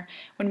 or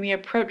when we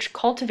approach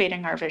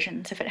cultivating our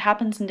visions, if it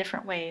happens in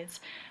different ways,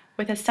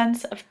 with a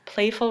sense of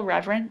playful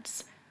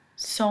reverence,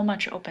 so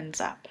much opens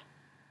up.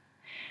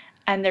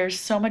 And there's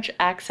so much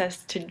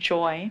access to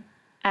joy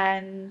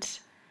and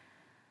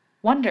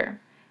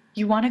wonder.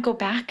 You want to go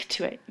back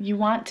to it. You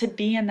want to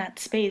be in that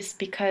space,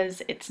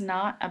 because it's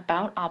not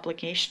about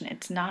obligation.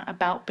 It's not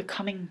about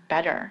becoming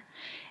better.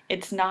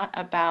 It's not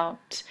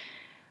about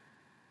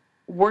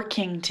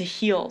working to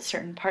heal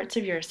certain parts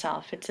of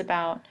yourself. It's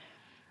about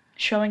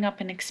showing up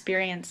and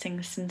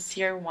experiencing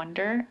sincere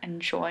wonder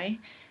and joy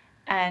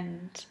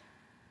and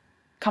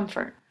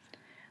comfort,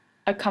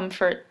 a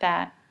comfort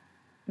that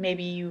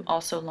maybe you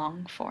also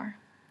long for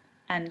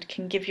and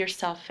can give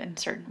yourself in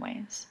certain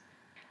ways.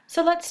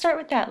 So let's start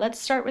with that. Let's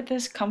start with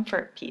this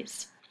comfort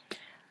piece.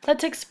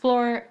 Let's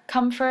explore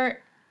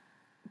comfort,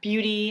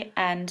 beauty,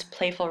 and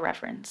playful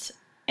reverence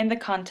in the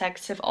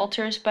context of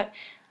altars, but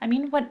I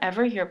mean,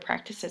 whatever your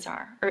practices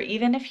are, or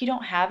even if you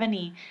don't have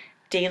any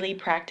daily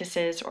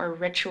practices or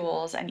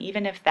rituals, and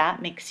even if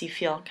that makes you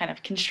feel kind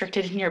of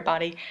constricted in your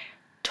body,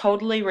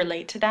 totally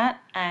relate to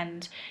that,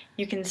 and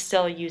you can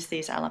still use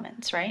these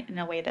elements, right, in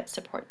a way that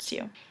supports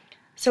you.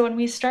 So when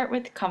we start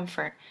with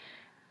comfort,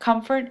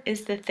 comfort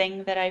is the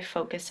thing that I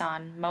focus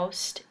on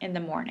most in the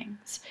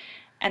mornings.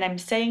 And I'm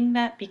saying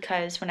that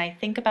because when I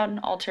think about an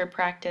altar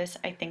practice,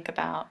 I think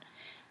about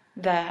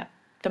the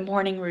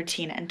morning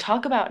routine and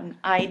talk about an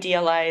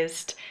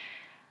idealized,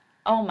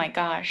 oh my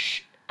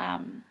gosh,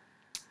 I'm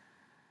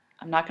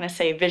not going to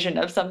say vision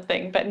of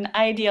something, but an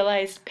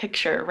idealized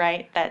picture,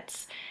 right?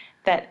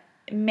 That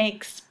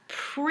makes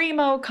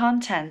primo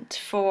content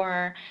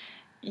for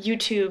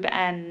YouTube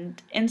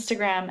and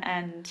Instagram,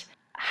 and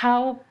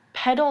how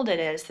peddled it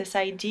is, this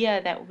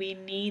idea that we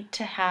need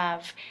to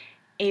have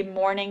a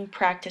morning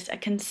practice, a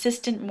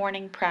consistent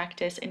morning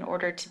practice in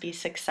order to be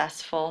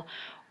successful,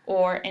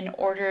 or in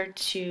order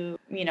to,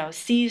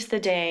 seize the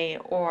day,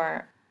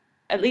 or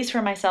at least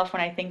for myself,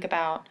 when I think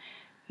about,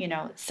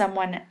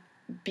 someone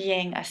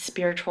being a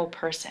spiritual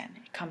person,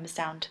 it comes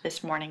down to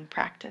this morning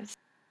practice.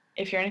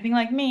 If you're anything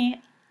like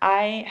me,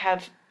 I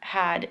have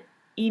had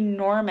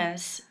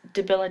enormous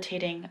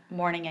debilitating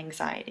morning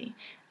anxiety.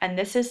 And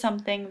this is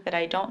something that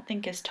I don't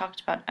think is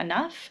talked about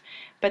enough.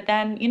 But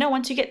then,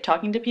 once you get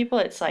talking to people,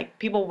 it's like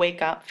people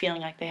wake up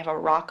feeling like they have a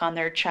rock on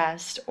their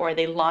chest, or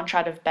they launch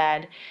out of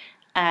bed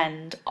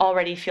and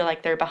already feel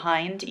like they're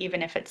behind,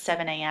 even if it's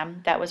 7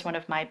 a.m. That was one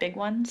of my big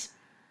ones.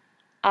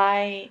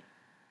 I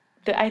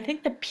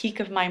think the peak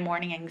of my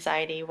morning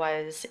anxiety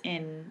was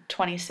in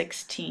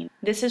 2016.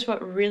 This is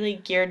what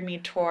really geared me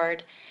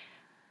toward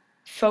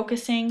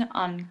focusing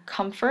on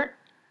comfort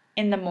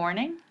in the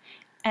morning,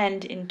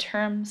 and in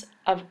terms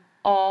of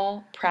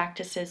all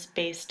practices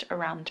based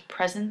around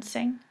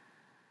presencing,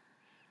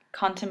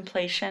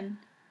 contemplation,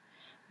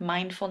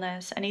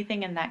 mindfulness,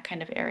 anything in that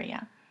kind of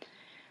area.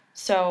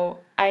 So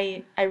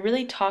I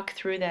really talk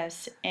through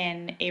this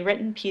in a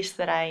written piece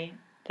that I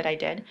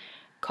did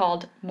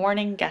called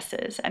Morning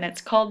Guesses. And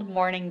it's called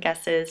Morning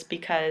Guesses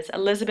because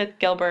Elizabeth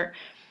Gilbert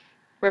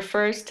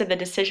refers to the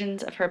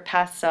decisions of her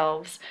past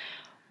selves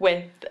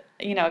with,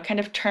 a kind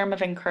of term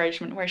of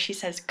encouragement where she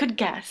says, good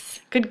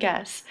guess, good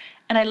guess.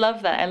 And I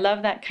love that. I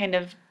love that kind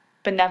of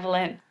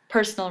benevolent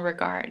personal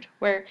regard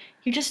where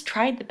you just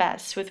tried the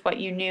best with what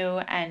you knew,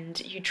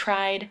 and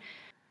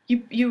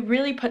you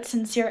really put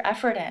sincere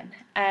effort in.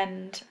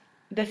 And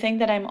the thing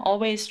that I'm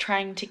always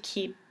trying to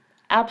keep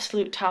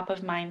absolute top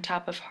of mind,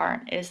 top of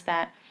heart, is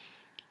that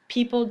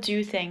people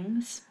do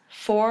things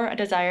for a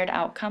desired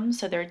outcome.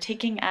 So they're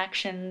taking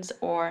actions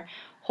or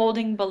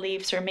holding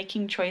beliefs or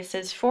making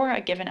choices for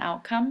a given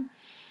outcome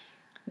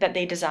that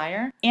they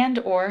desire, and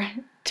or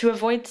to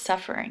avoid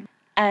suffering.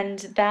 And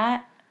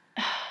that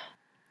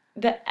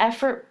the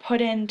effort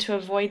put in to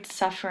avoid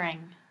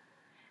suffering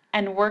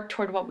and work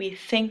toward what we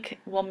think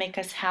will make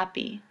us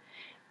happy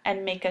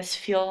and make us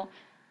feel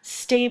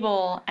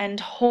stable and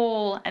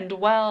whole and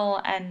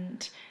well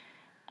and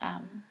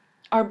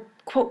our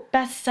quote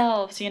best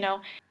selves,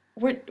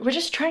 we're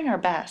just trying our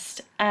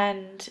best.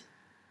 And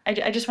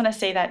I just want to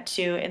say that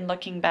too, in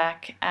looking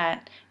back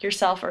at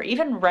yourself, or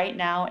even right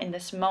now in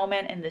this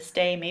moment, in this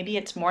day, maybe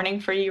it's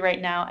morning for you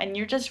right now, and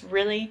you're just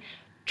really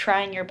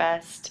trying your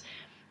best.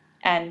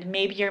 And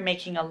maybe you're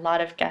making a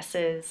lot of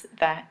guesses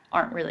that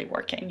aren't really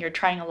working. You're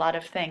trying a lot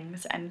of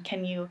things. And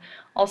can you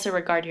also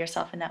regard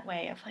yourself in that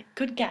way of like,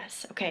 good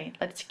guess. Okay,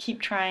 let's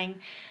keep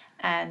trying.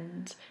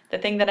 And the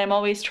thing that I'm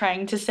always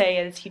trying to say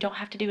is you don't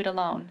have to do it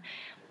alone.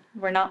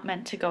 We're not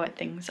meant to go at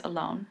things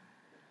alone.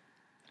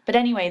 But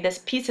anyway, this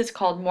piece is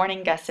called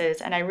Morning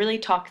Guesses, and I really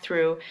talk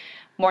through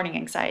morning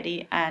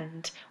anxiety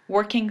and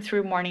working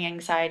through morning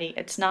anxiety.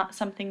 It's not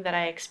something that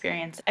I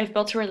experience. I've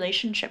built a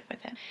relationship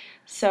with it.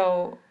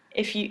 So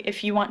if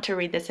you want to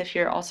read this, if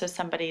you're also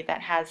somebody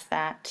that has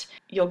that,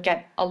 you'll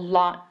get a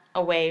lot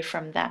away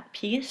from that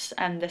piece.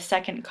 And the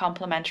second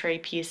complementary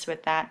piece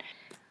with that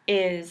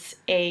is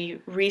a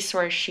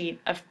resource sheet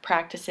of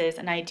practices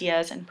and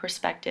ideas and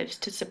perspectives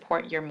to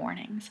support your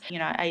mornings.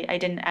 I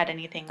didn't add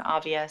anything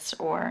obvious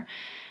or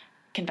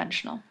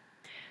conventional.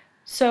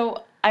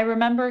 So I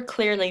remember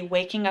clearly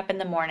waking up in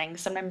the morning.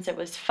 Sometimes it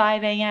was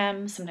 5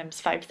 a.m.,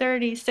 sometimes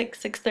 5:30,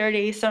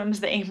 6:30, sometimes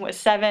the aim was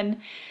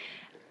 7,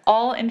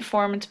 all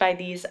informed by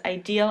these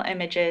ideal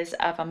images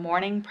of a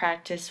morning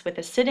practice with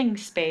a sitting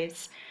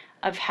space,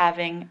 of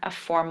having a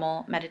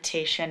formal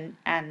meditation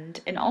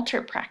and an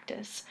altar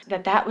practice.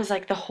 That was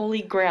like the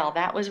holy grail.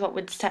 That was what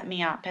would set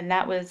me up, and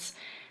that was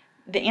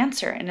the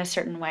answer in a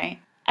certain way.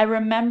 I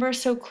remember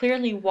so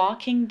clearly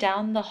walking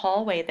down the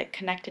hallway that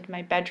connected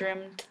my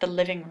bedroom to the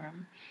living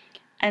room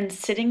and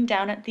sitting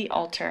down at the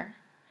altar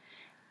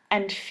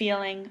and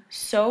feeling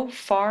so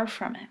far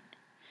from it,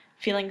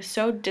 feeling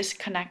so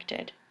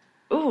disconnected.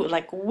 Ooh,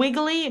 like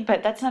wiggly,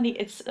 but that's not,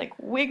 it's like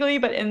wiggly,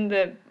 but in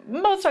the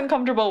most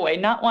uncomfortable way,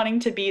 not wanting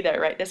to be there,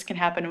 right? This can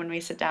happen when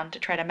we sit down to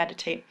try to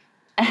meditate.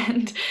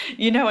 And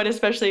you know it,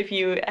 especially if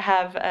you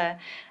have a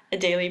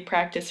daily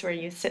practice where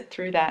you sit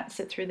through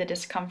the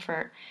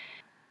discomfort.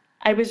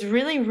 I was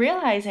really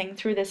realizing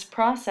through this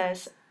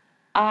process,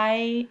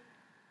 I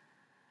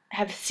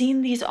have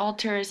seen these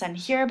altars and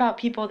hear about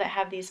people that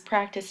have these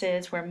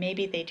practices where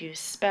maybe they do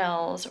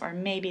spells, or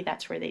maybe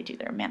that's where they do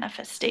their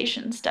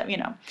manifestation stuff,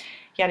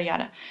 yada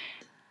yada.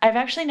 I've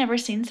actually never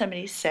seen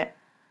somebody sit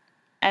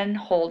and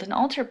hold an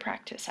altar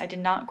practice. I did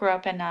not grow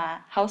up in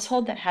a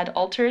household that had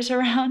altars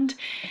around.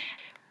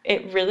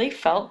 It really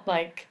felt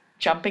like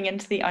jumping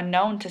into the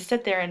unknown to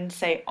sit there and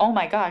say, oh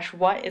my gosh,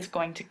 what is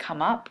going to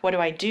come up? What do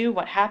I do?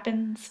 What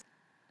happens?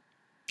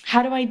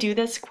 How do I do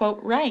this,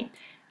 quote, right?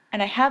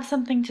 And I have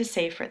something to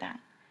say for that.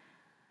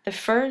 The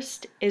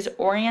first is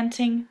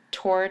orienting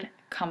toward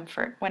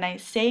comfort. When I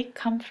say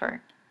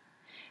comfort,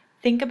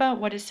 think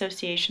about what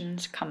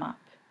associations come up.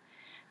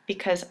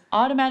 Because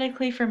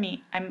automatically for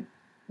me, I'm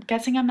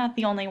guessing I'm not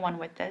the only one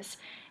with this,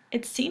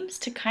 it seems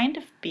to kind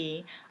of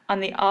be on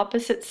the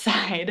opposite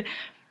side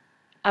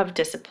of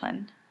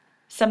discipline.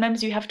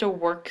 Sometimes you have to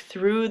work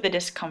through the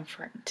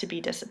discomfort to be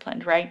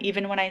disciplined, right?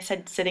 Even when I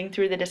said sitting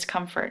through the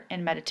discomfort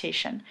in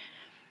meditation,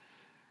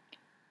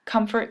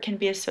 comfort can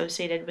be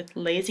associated with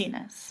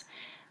laziness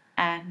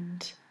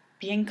and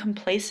being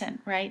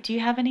complacent, right? Do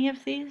you have any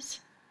of these?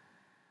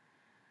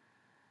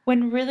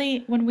 When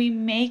we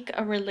make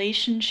a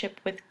relationship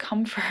with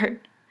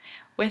comfort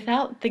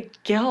without the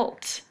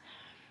guilt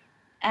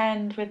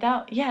and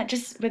without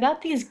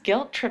these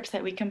guilt trips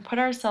that we can put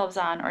ourselves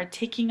on, or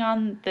taking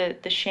on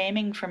the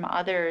shaming from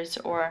others,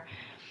 or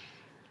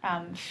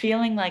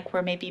feeling like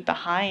we're maybe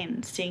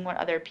behind, seeing what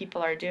other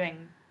people are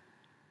doing.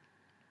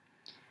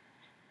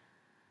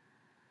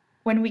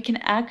 When we can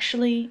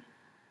actually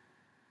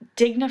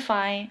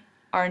dignify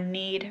our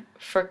need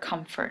for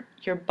comfort.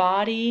 Your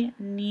body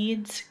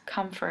needs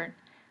comfort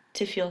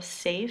to feel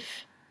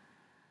safe,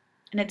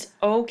 and it's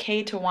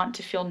okay to want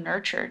to feel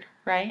nurtured,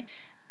 right?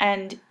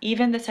 And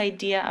even this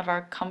idea of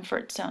our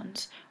comfort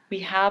zones, we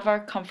have our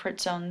comfort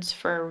zones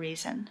for a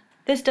reason.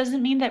 This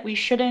doesn't mean that we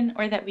shouldn't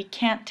or that we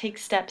can't take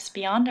steps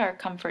beyond our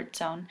comfort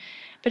zone,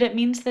 but it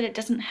means that it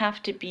doesn't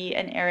have to be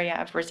an area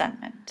of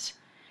resentment.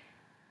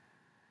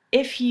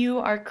 If you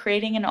are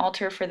creating an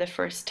altar for the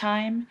first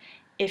time,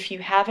 if you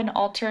have an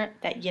altar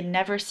that you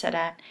never sit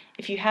at,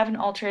 if you have an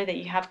altar that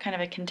you have kind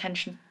of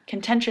a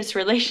contentious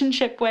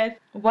relationship with,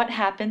 what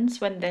happens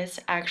when this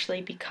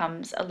actually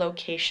becomes a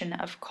location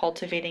of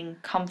cultivating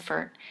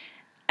comfort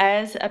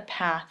as a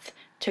path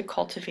to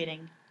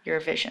cultivating your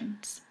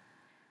visions?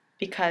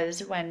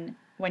 Because when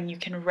you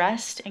can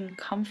rest in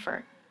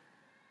comfort,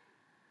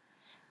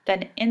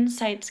 then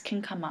insights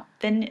can come up.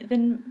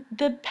 Then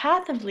the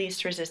path of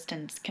least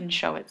resistance can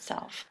show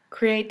itself.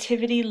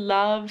 Creativity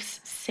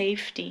loves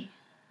safety.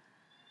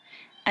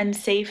 And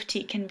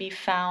safety can be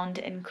found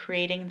in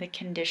creating the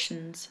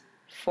conditions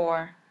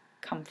for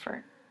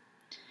comfort.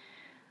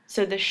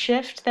 So the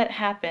shift that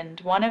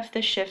happened, one of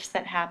the shifts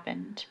that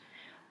happened,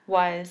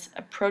 was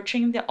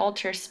approaching the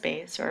altar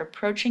space or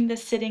approaching the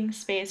sitting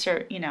space,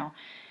 or,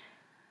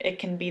 it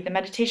can be the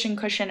meditation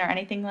cushion or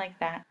anything like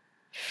that,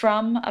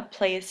 from a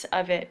place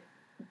of it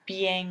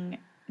being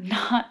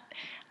not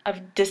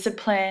of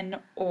discipline,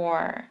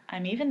 or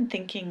I'm even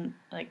thinking,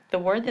 like, the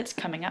word that's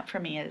coming up for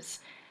me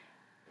is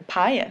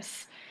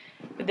pious.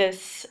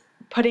 This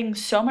putting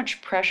so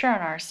much pressure on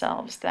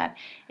ourselves that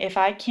if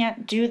I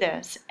can't do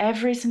this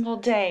every single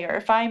day, or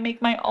if I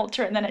make my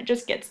altar and then it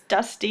just gets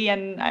dusty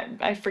and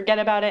I forget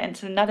about it and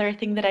it's another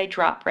thing that I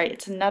drop, right?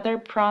 It's another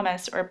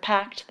promise or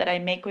pact that I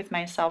make with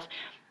myself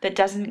that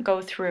doesn't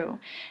go through,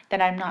 then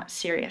I'm not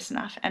serious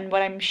enough. And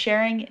what I'm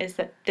sharing is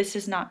that this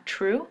is not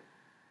true,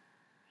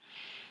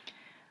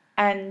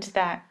 and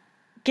that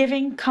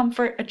giving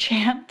comfort a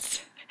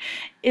chance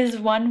is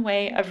one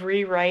way of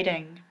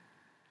rewriting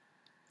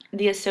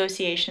the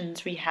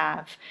associations we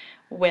have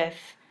with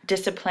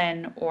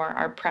discipline or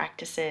our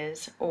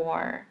practices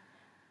or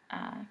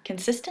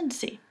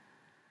consistency.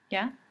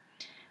 Yeah?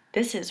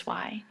 This is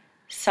why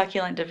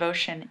succulent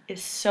devotion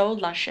is so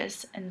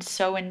luscious and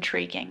so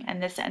intriguing.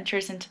 And this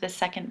enters into the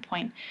second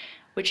point,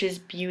 which is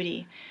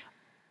beauty.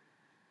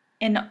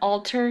 An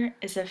altar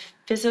is a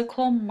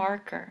physical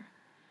marker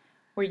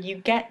where you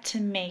get to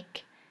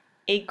make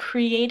a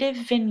creative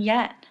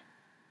vignette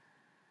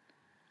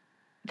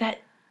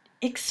that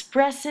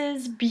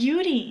expresses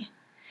beauty,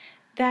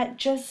 that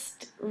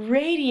just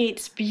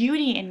radiates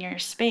beauty in your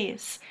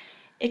space.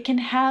 It can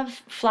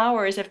have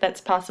flowers if that's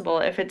possible,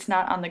 if it's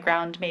not on the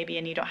ground maybe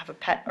and you don't have a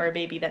pet or a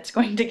baby that's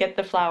going to get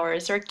the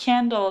flowers, or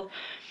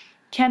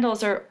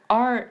candles or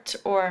art,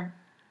 or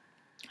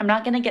I'm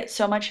not going to get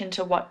so much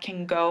into what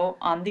can go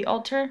on the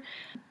altar.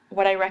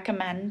 What I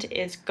recommend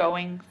is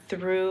going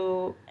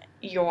through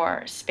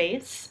your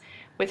space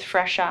with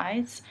fresh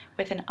eyes,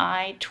 with an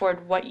eye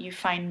toward what you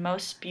find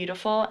most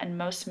beautiful and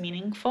most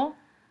meaningful,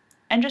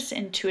 and just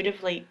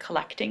intuitively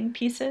collecting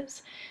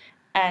pieces,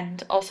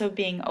 and also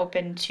being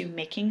open to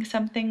making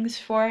some things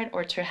for it,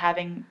 or to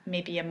having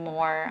maybe a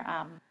more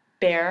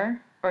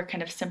bare or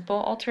kind of simple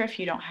altar if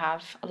you don't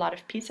have a lot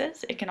of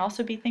pieces. It can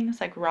also be things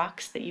like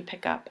rocks that you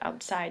pick up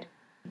outside.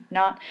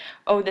 Not,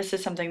 oh, this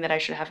is something that I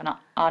should have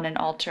on an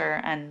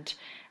altar and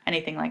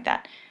anything like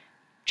that.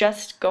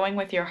 Just going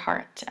with your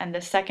heart. And the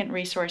second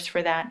resource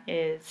for that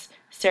is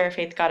Sarah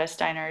Faith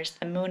Gottesdiener's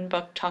The Moon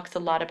book. Talks a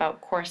lot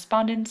about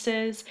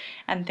correspondences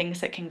and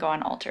things that can go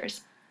on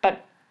altars.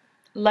 But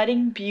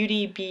letting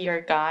beauty be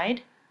your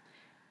guide,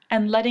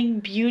 and letting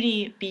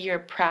beauty be your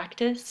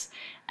practice,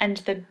 and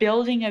the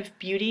building of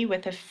beauty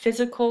with a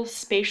physical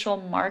spatial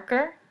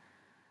marker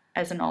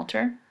as an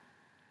altar,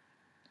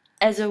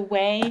 as a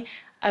way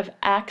of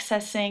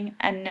accessing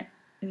and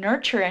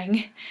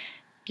nurturing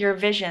your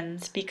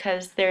visions,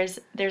 because there's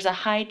a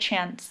high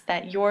chance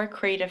that your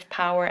creative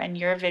power and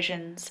your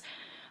visions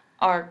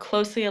are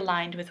closely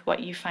aligned with what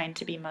you find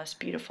to be most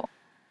beautiful.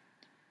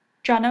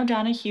 John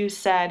O'Donohue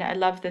said, I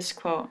love this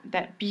quote,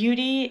 that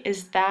beauty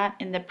is that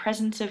in the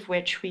presence of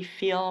which we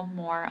feel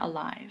more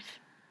alive.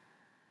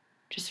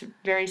 Just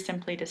very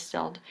simply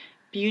distilled.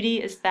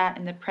 Beauty is that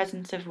in the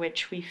presence of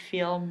which we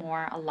feel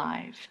more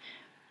alive.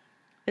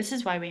 This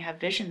is why we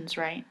have visions,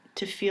 right?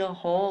 To feel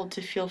whole,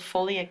 to feel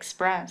fully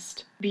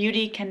expressed.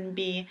 Beauty can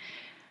be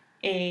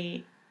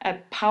a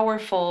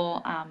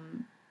powerful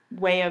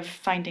way of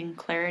finding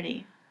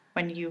clarity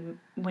when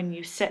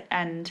you sit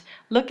and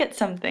look at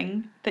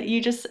something that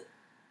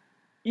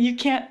you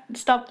can't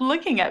stop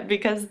looking at,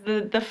 because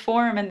the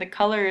form and the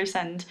colors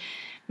and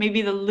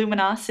maybe the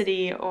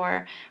luminosity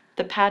or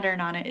the pattern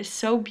on it is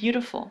so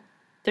beautiful.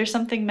 There's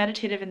something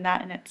meditative in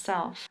that in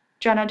itself.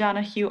 John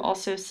O'Donohue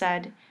also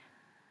said,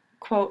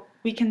 quote,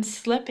 we can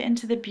slip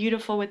into the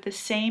beautiful with the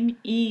same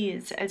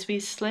ease as we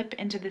slip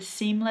into the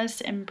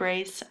seamless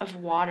embrace of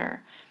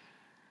water.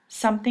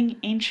 Something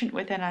ancient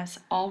within us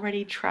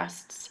already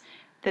trusts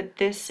that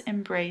this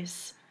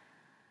embrace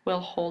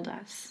will hold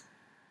us.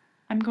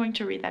 I'm going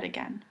to read that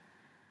again.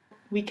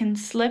 We can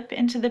slip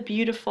into the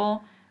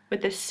beautiful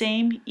with the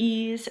same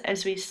ease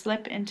as we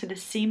slip into the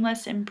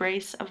seamless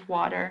embrace of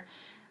water.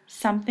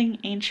 Something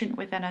ancient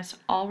within us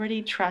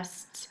already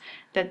trusts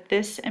that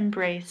this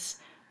embrace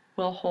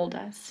will hold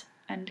us.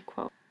 End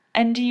quote.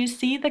 And do you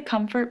see the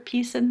comfort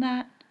piece in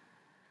that?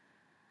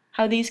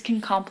 How these can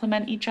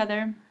complement each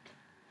other?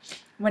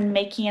 When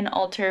making an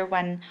altar,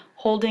 when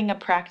holding a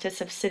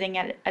practice of sitting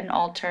at an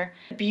altar,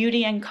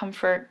 beauty and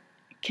comfort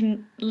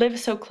can live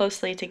so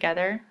closely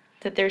together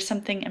that there's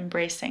something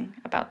embracing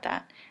about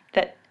that,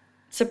 that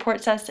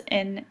supports us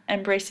in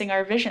embracing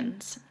our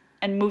visions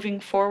and moving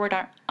forward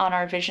on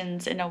our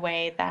visions in a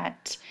way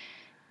that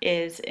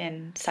is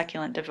in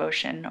succulent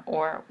devotion,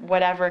 or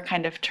whatever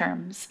kind of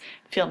terms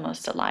feel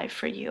most alive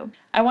for you.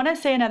 I want to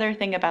say another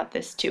thing about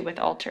this too with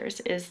altars,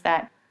 is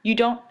that you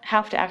don't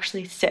have to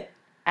actually sit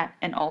at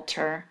an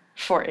altar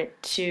for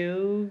it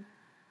to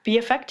be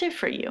effective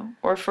for you,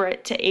 or for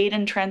it to aid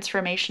in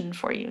transformation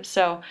for you.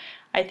 So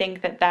I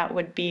think that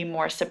would be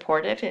more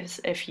supportive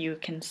if you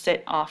can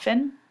sit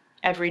often,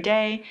 every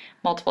day,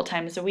 multiple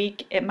times a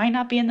week. It might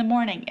not be in the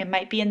morning, it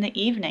might be in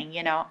the evening.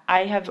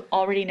 I have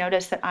already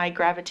noticed that I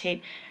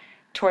gravitate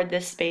toward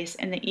this space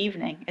in the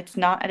evening. It's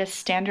not at a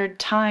standard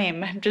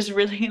time. I'm just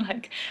really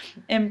like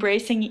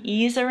embracing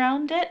ease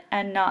around it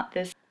and not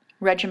this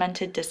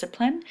regimented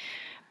discipline.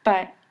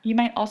 But you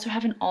might also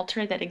have an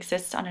altar that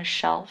exists on a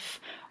shelf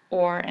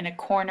or in a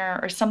corner,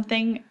 or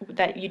something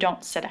that you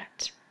don't sit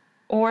at.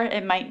 Or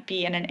it might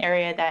be in an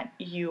area that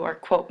you are,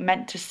 quote,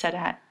 meant to sit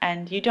at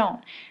and you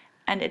don't.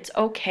 And it's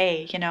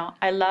okay.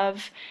 I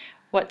love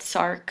what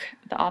Sark,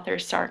 the author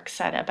Sark,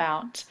 said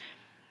about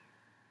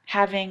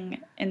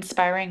having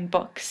inspiring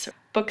books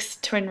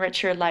to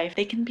enrich your life.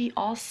 They can be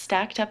all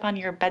stacked up on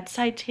your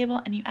bedside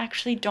table, and you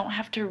actually don't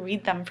have to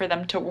read them for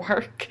them to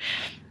work.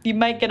 You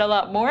might get a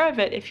lot more of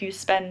it if you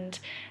spend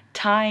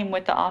time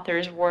with the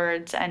author's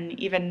words and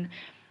even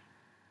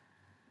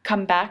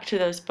come back to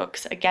those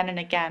books again and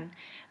again.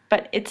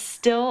 But it's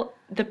still,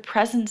 the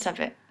presence of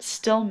it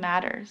still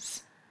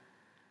matters.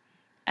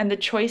 And the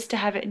choice to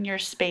have it in your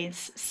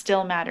space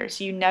still matters.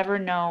 You never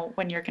know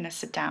when you're going to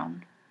sit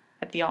down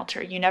at the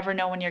altar. You never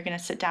know when you're going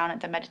to sit down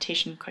at the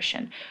meditation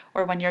cushion,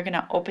 or when you're going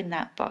to open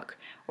that book,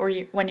 or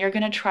when you're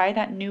going to try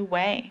that new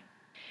way.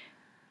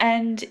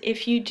 And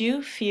if you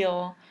do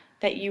feel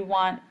that you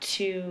want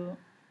to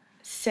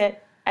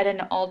sit at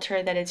an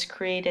altar that is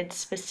created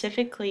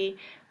specifically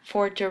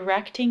for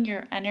directing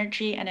your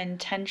energy and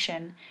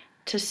intention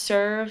to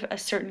serve a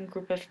certain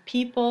group of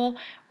people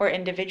or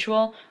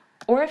individual,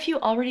 or if you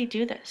already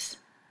do this,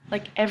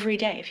 like every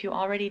day, if you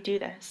already do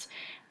this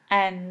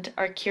and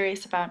are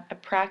curious about a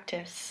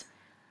practice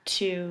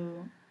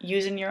to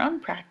use in your own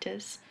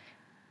practice,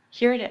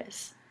 here it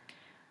is.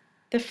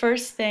 The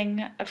first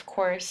thing, of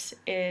course,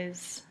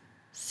 is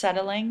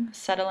settling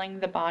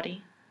the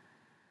body,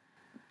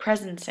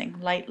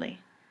 presencing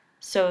lightly,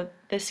 So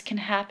this can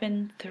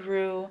happen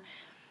through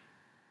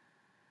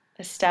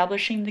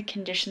establishing the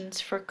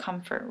conditions for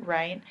comfort,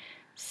 right?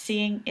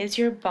 Seeing, is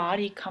your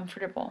body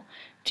comfortable?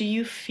 Do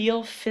you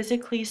feel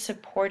physically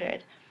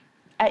supported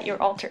at your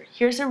altar?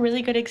 Here's a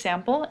really good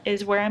example,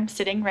 is where I'm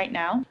sitting right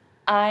now.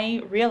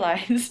 I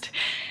realized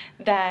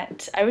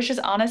that I was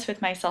just honest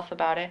with myself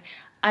about it.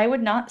 I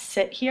would not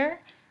sit here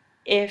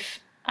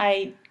if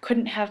I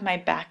couldn't have my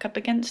back up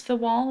against the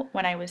wall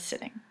when I was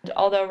sitting.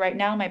 Although right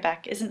now my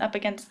back isn't up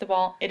against the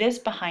wall, it is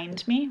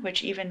behind me,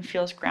 which even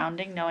feels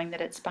grounding knowing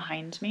that it's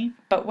behind me.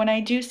 But when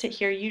I do sit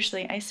here,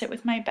 usually I sit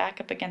with my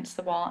back up against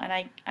the wall,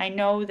 and I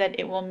know that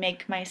it will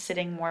make my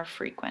sitting more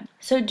frequent.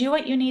 So do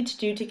what you need to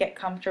do to get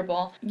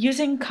comfortable,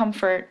 using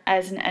comfort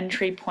as an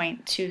entry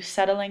point to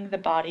settling the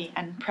body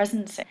and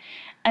presencing.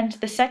 And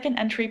the second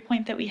entry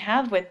point that we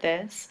have with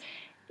this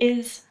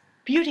is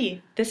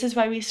beauty. This is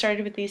why we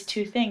started with these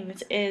two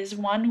things. Is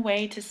one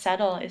way to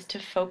settle is to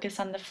focus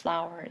on the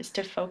flower, is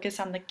to focus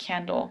on the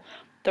candle,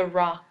 the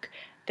rock,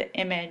 the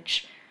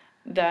image,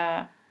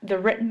 the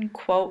written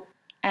quote,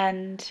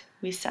 and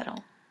we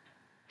settle.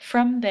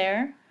 From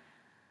there,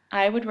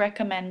 I would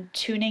recommend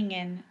tuning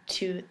in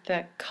to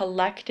the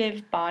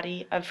collective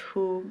body of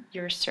who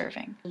you're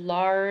serving,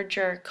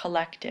 larger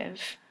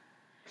collective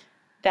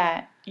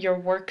that your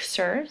work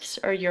serves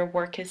or your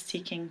work is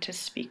seeking to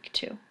speak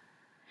to.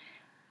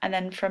 And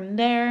then from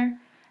there,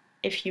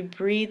 if you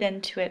breathe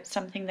into it,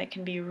 something that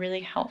can be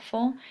really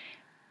helpful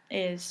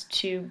is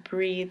to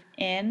breathe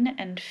in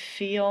and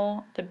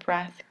feel the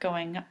breath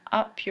going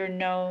up your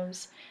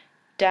nose,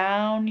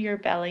 down your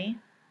belly.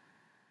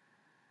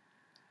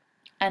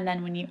 And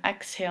then when you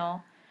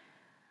exhale,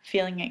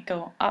 feeling it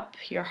go up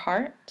your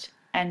heart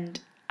and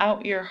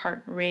out your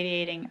heart,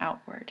 radiating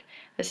outward.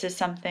 This is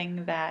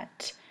something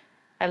that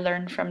I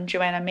learned from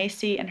Joanna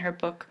Macy in her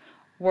book,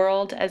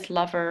 World as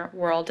Lover,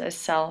 World as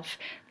Self.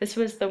 This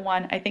was the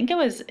one, I think it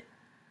was,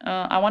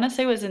 I want to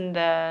say it was in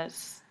the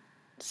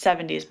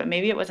 70s, but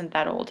maybe it wasn't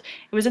that old.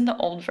 It was in the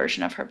old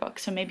version of her book,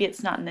 so maybe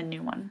it's not in the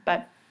new one.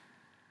 But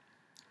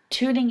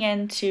tuning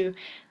into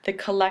the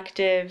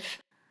collective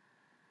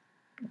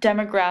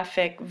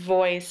demographic,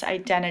 voice,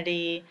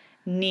 identity,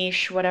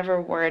 niche,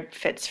 whatever word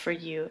fits for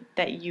you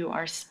that you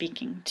are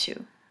speaking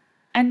to.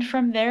 And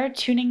from there,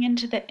 tuning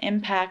into the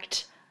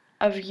impact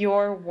of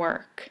your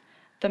work,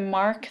 the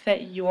mark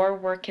that your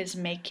work is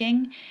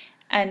making,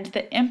 and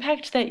the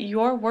impact that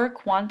your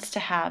work wants to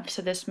have.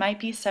 So this might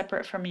be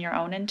separate from your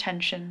own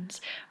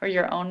intentions or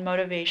your own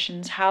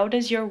motivations. How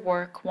does your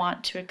work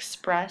want to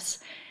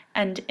express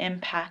and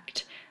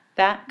impact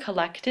that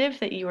collective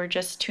that you are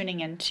just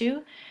tuning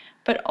into,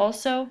 but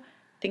also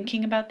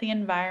thinking about the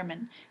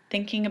environment,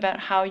 thinking about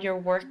how your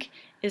work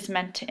is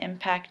meant to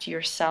impact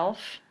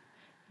yourself,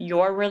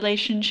 your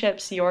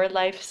relationships, your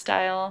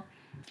lifestyle.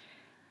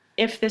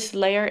 If this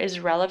layer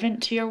is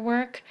relevant to your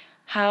work,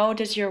 how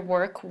does your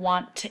work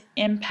want to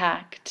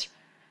impact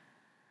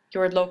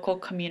your local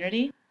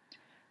community?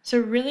 So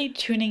really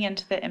tuning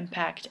into the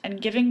impact and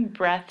giving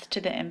breath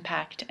to the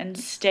impact and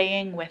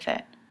staying with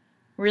it,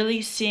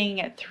 really seeing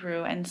it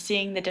through and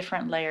seeing the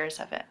different layers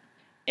of it.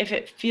 If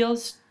it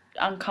feels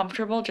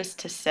uncomfortable just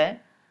to sit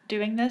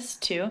doing this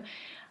too,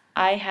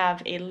 I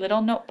have a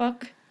little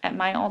notebook at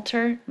my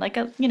altar, like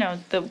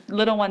the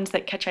little ones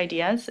that catch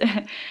ideas,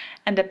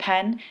 and a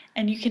pen.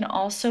 And you can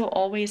also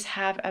always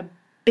have a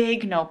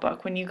big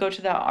notebook when you go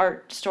to the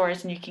art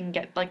stores, and you can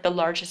get like the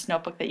largest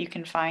notebook that you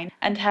can find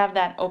and have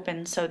that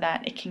open so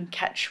that it can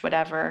catch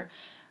whatever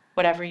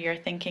you're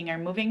thinking or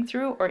moving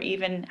through, or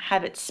even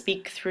have it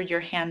speak through your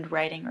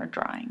handwriting or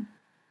drawing.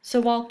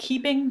 So while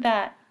keeping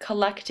that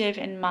collective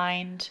in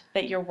mind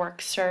that your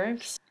work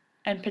serves,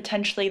 and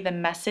potentially the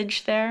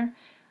message there,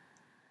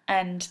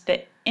 and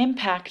the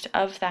impact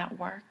of that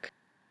work,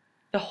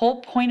 the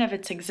whole point of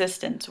its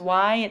existence,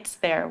 why it's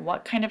there,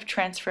 what kind of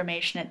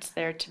transformation it's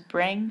there to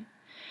bring,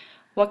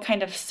 what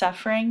kind of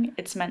suffering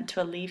it's meant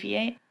to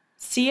alleviate.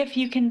 See if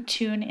you can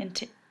tune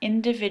into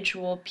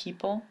individual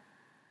people,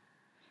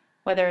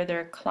 whether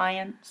they're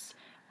clients,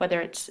 whether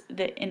it's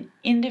an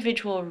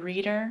individual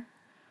reader,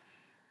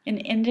 an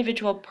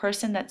individual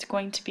person that's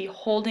going to be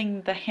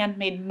holding the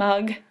handmade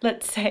mug,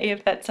 let's say,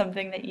 if that's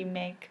something that you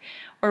make,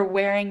 or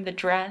wearing the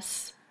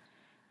dress.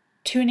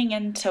 Tuning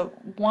into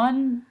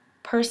one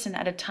person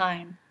at a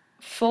time,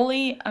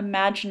 fully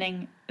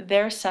imagining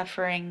their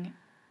suffering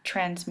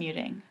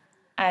transmuting,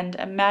 and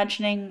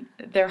imagining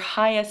their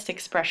highest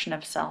expression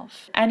of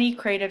self, any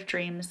creative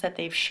dreams that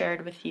they've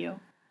shared with you.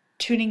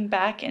 Tuning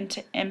back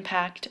into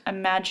impact,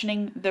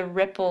 imagining the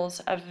ripples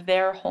of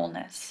their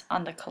wholeness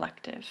on the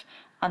collective,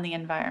 on the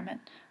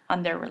environment,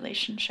 on their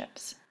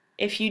relationships.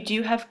 If you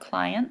do have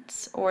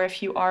clients, or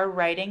if you are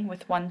writing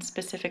with one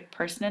specific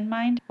person in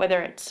mind,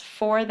 whether it's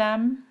for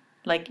them,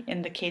 like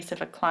in the case of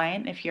a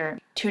client, if you're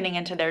tuning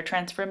into their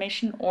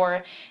transformation,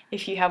 or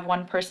if you have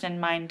one person in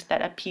mind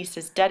that a piece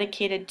is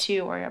dedicated to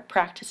or a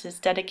practice is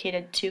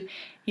dedicated to,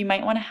 you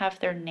might want to have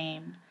their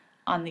name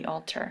on the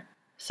altar.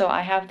 So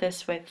I have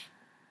this with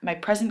my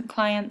present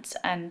clients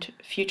and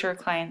future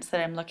clients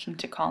that I'm looking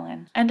to call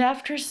in. And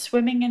after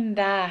swimming in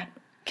that,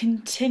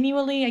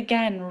 Continually,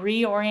 again,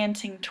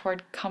 reorienting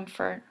toward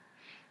comfort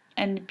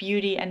and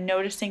beauty and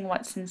noticing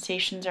what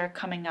sensations are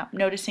coming up,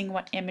 noticing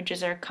what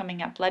images are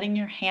coming up, letting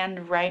your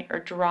hand write or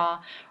draw,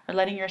 or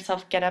letting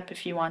yourself get up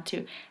if you want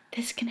to.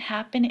 This can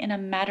happen in a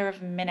matter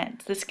of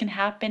minutes. This can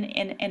happen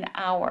in an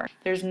hour.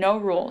 There's no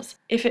rules.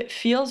 If it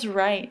feels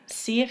right,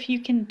 see if you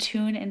can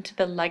tune into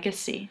the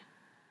legacy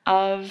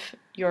of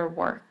your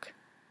work,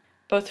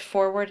 both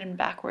forward and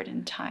backward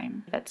in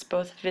time, that's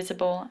both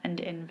visible and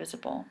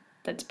invisible,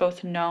 that's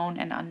both known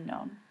and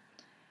unknown.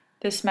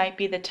 This might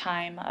be the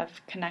time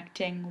of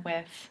connecting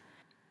with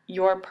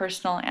your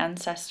personal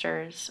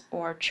ancestors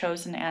or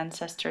chosen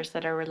ancestors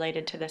that are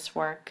related to this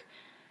work.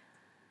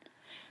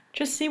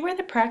 Just see where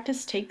the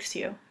practice takes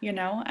you,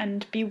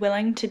 and be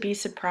willing to be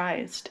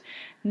surprised.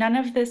 None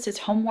of this is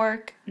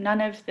homework. None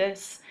of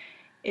this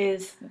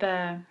is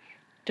the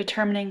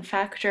determining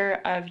factor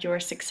of your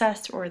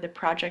success or the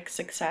project's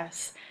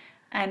success.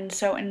 And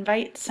so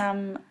invite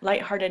some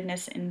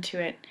lightheartedness into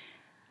it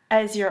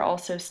as you're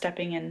also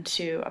stepping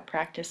into a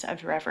practice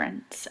of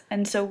reverence.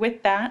 And so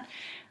with that,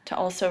 to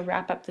also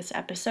wrap up this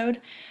episode,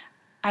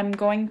 I'm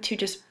going to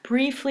just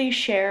briefly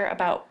share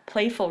about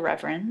playful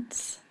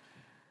reverence.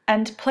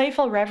 And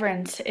playful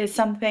reverence is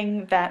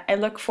something that I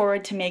look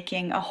forward to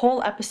making a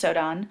whole episode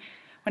on.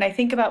 When I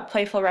think about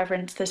playful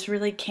reverence, this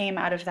really came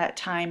out of that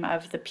time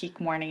of the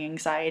peak morning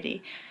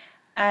anxiety.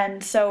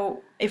 And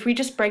so if we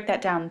just break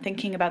that down,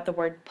 thinking about the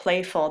word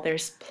playful,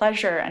 there's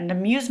pleasure and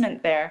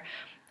amusement there.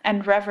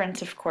 And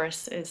reverence, of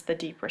course, is the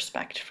deep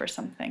respect for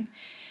something.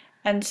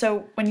 And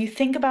so when you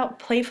think about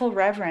playful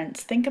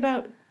reverence, think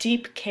about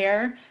deep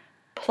care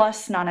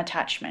plus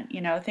non-attachment.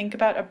 Think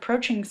about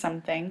approaching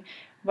something,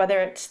 whether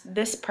it's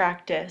this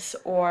practice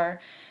or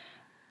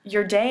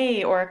your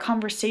day or a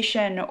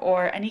conversation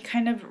or any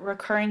kind of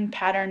recurring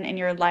pattern in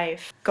your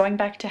life, going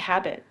back to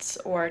habits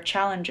or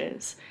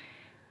challenges.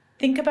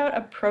 Think about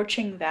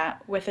approaching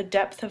that with a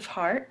depth of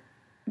heart,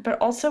 but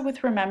also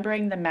with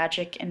remembering the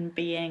magic in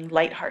being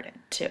lighthearted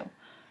too.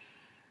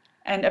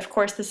 And of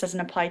course, this doesn't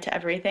apply to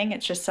everything.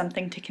 It's just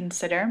something to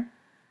consider.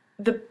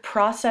 The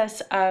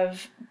process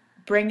of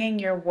bringing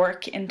your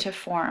work into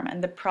form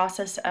and the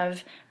process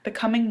of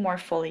becoming more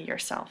fully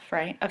yourself,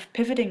 right? Of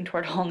pivoting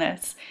toward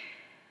wholeness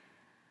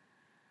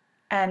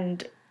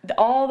and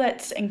all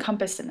that's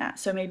encompassed in that.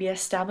 So maybe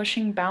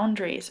establishing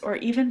boundaries or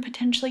even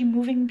potentially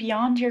moving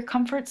beyond your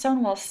comfort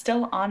zone while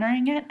still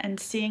honoring it and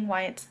seeing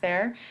why it's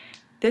there.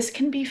 This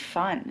can be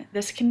fun.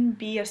 This can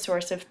be a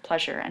source of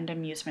pleasure and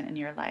amusement in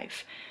your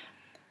life.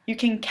 You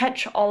can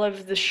catch all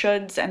of the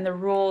shoulds and the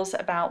rules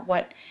about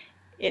what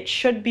it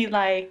should be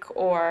like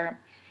or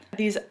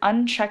these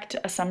unchecked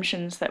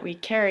assumptions that we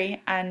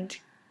carry and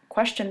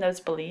question those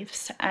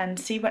beliefs and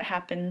see what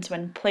happens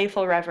when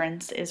playful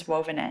reverence is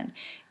woven in.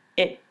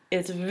 It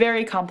is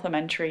very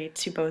complementary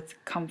to both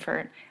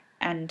comfort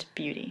and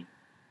beauty.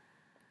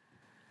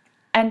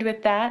 And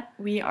with that,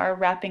 we are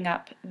wrapping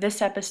up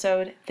this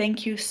episode.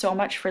 Thank you so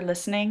much for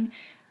listening.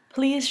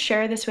 Please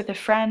share this with a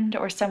friend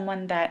or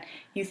someone that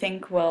you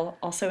think will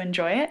also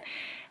enjoy it.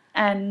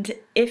 And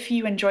if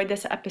you enjoyed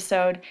this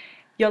episode,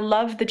 you'll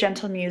love the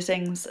Gentle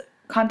Musings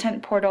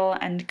content portal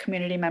and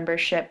community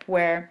membership,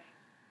 where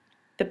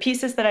the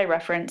pieces that I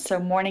referenced, so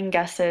morning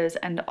guesses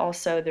and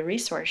also the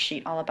resource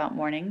sheet all about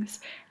mornings,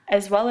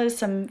 as well as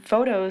some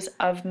photos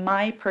of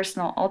my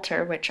personal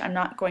altar, which I'm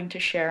not going to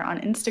share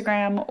on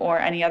Instagram or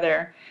any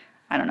other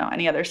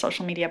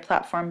social media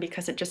platform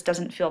because it just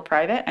doesn't feel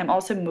private. I'm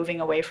also moving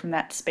away from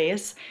that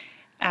space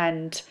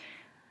and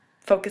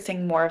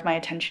focusing more of my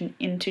attention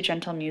into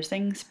Gentle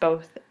Musings,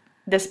 both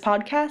this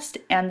podcast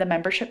and the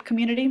membership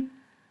community.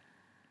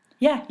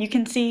 Yeah, you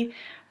can see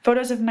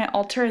photos of my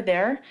altar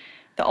there,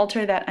 the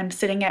altar that I'm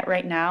sitting at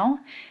right now,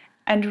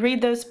 and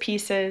read those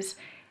pieces.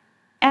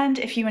 And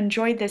if you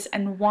enjoyed this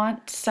and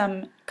want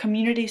some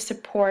community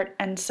support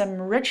and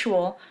some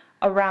ritual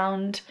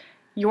around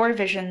your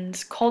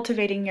visions,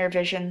 cultivating your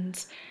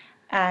visions,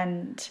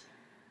 and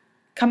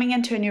coming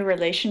into a new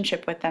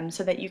relationship with them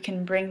so that you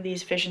can bring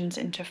these visions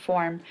into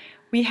form,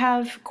 we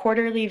have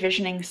quarterly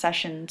visioning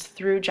sessions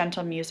through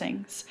Gentle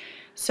Musings.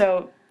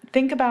 So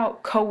think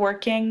about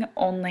co-working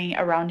only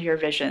around your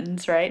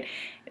visions, right?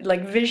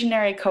 Like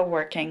visionary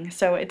co-working.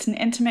 So it's an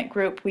intimate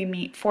group. We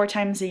meet 4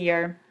 times a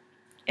year.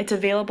 It's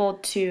available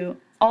to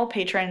all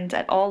patrons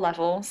at all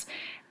levels,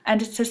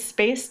 and it's a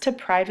space to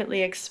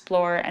privately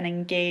explore and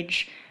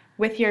engage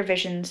with your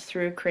visions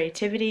through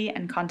creativity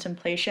and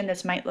contemplation.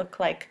 This might look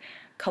like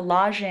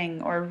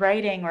collaging or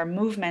writing or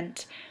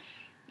movement,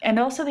 and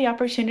also the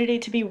opportunity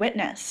to be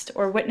witnessed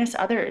or witness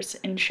others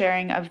in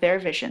sharing of their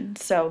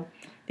visions. So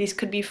these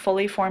could be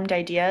fully formed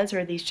ideas,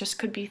 or these just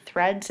could be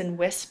threads and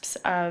wisps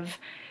of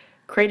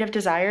creative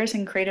desires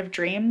and creative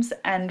dreams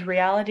and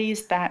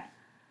realities that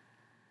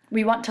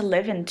we want to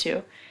live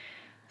into.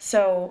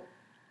 So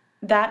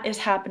that is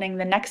happening.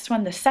 The next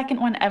one, the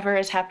second one ever,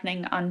 is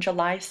happening on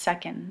July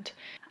 2nd.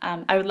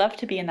 I would love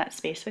to be in that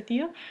space with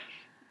you.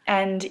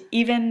 And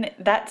even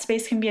that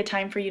space can be a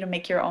time for you to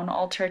make your own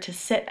altar, to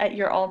sit at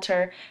your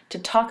altar, to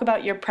talk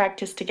about your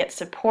practice, to get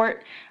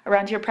support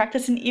around your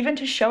practice, and even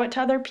to show it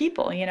to other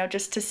people,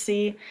 just to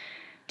see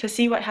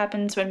what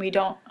happens when we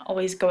don't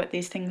always go at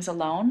these things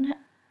alone,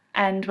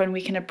 and when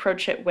we can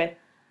approach it with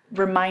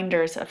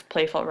reminders of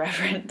playful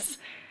reverence.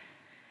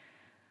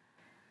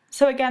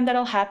 So again,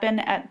 that'll happen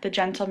at the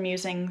Gentle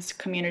Musings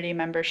community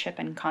membership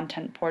and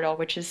content portal,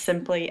 which is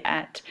simply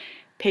at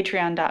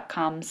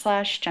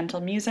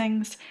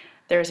patreon.com/gentlemusings.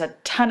 There's a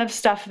ton of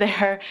stuff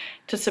there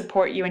to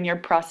support you in your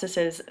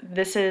processes.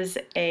 This is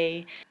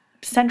a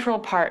central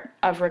part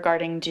of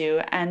Regarding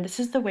Do, and this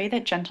is the way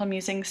that Gentle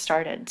Musings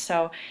started.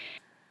 So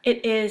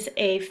it is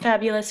a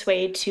fabulous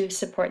way to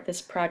support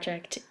this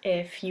project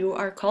if you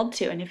are called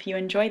to and if you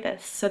enjoy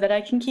this, so that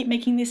I can keep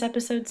making these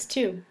episodes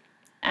too.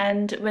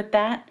 And with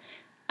that,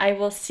 I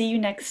will see you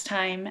next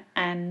time,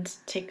 and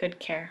take good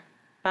care.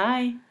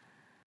 Bye!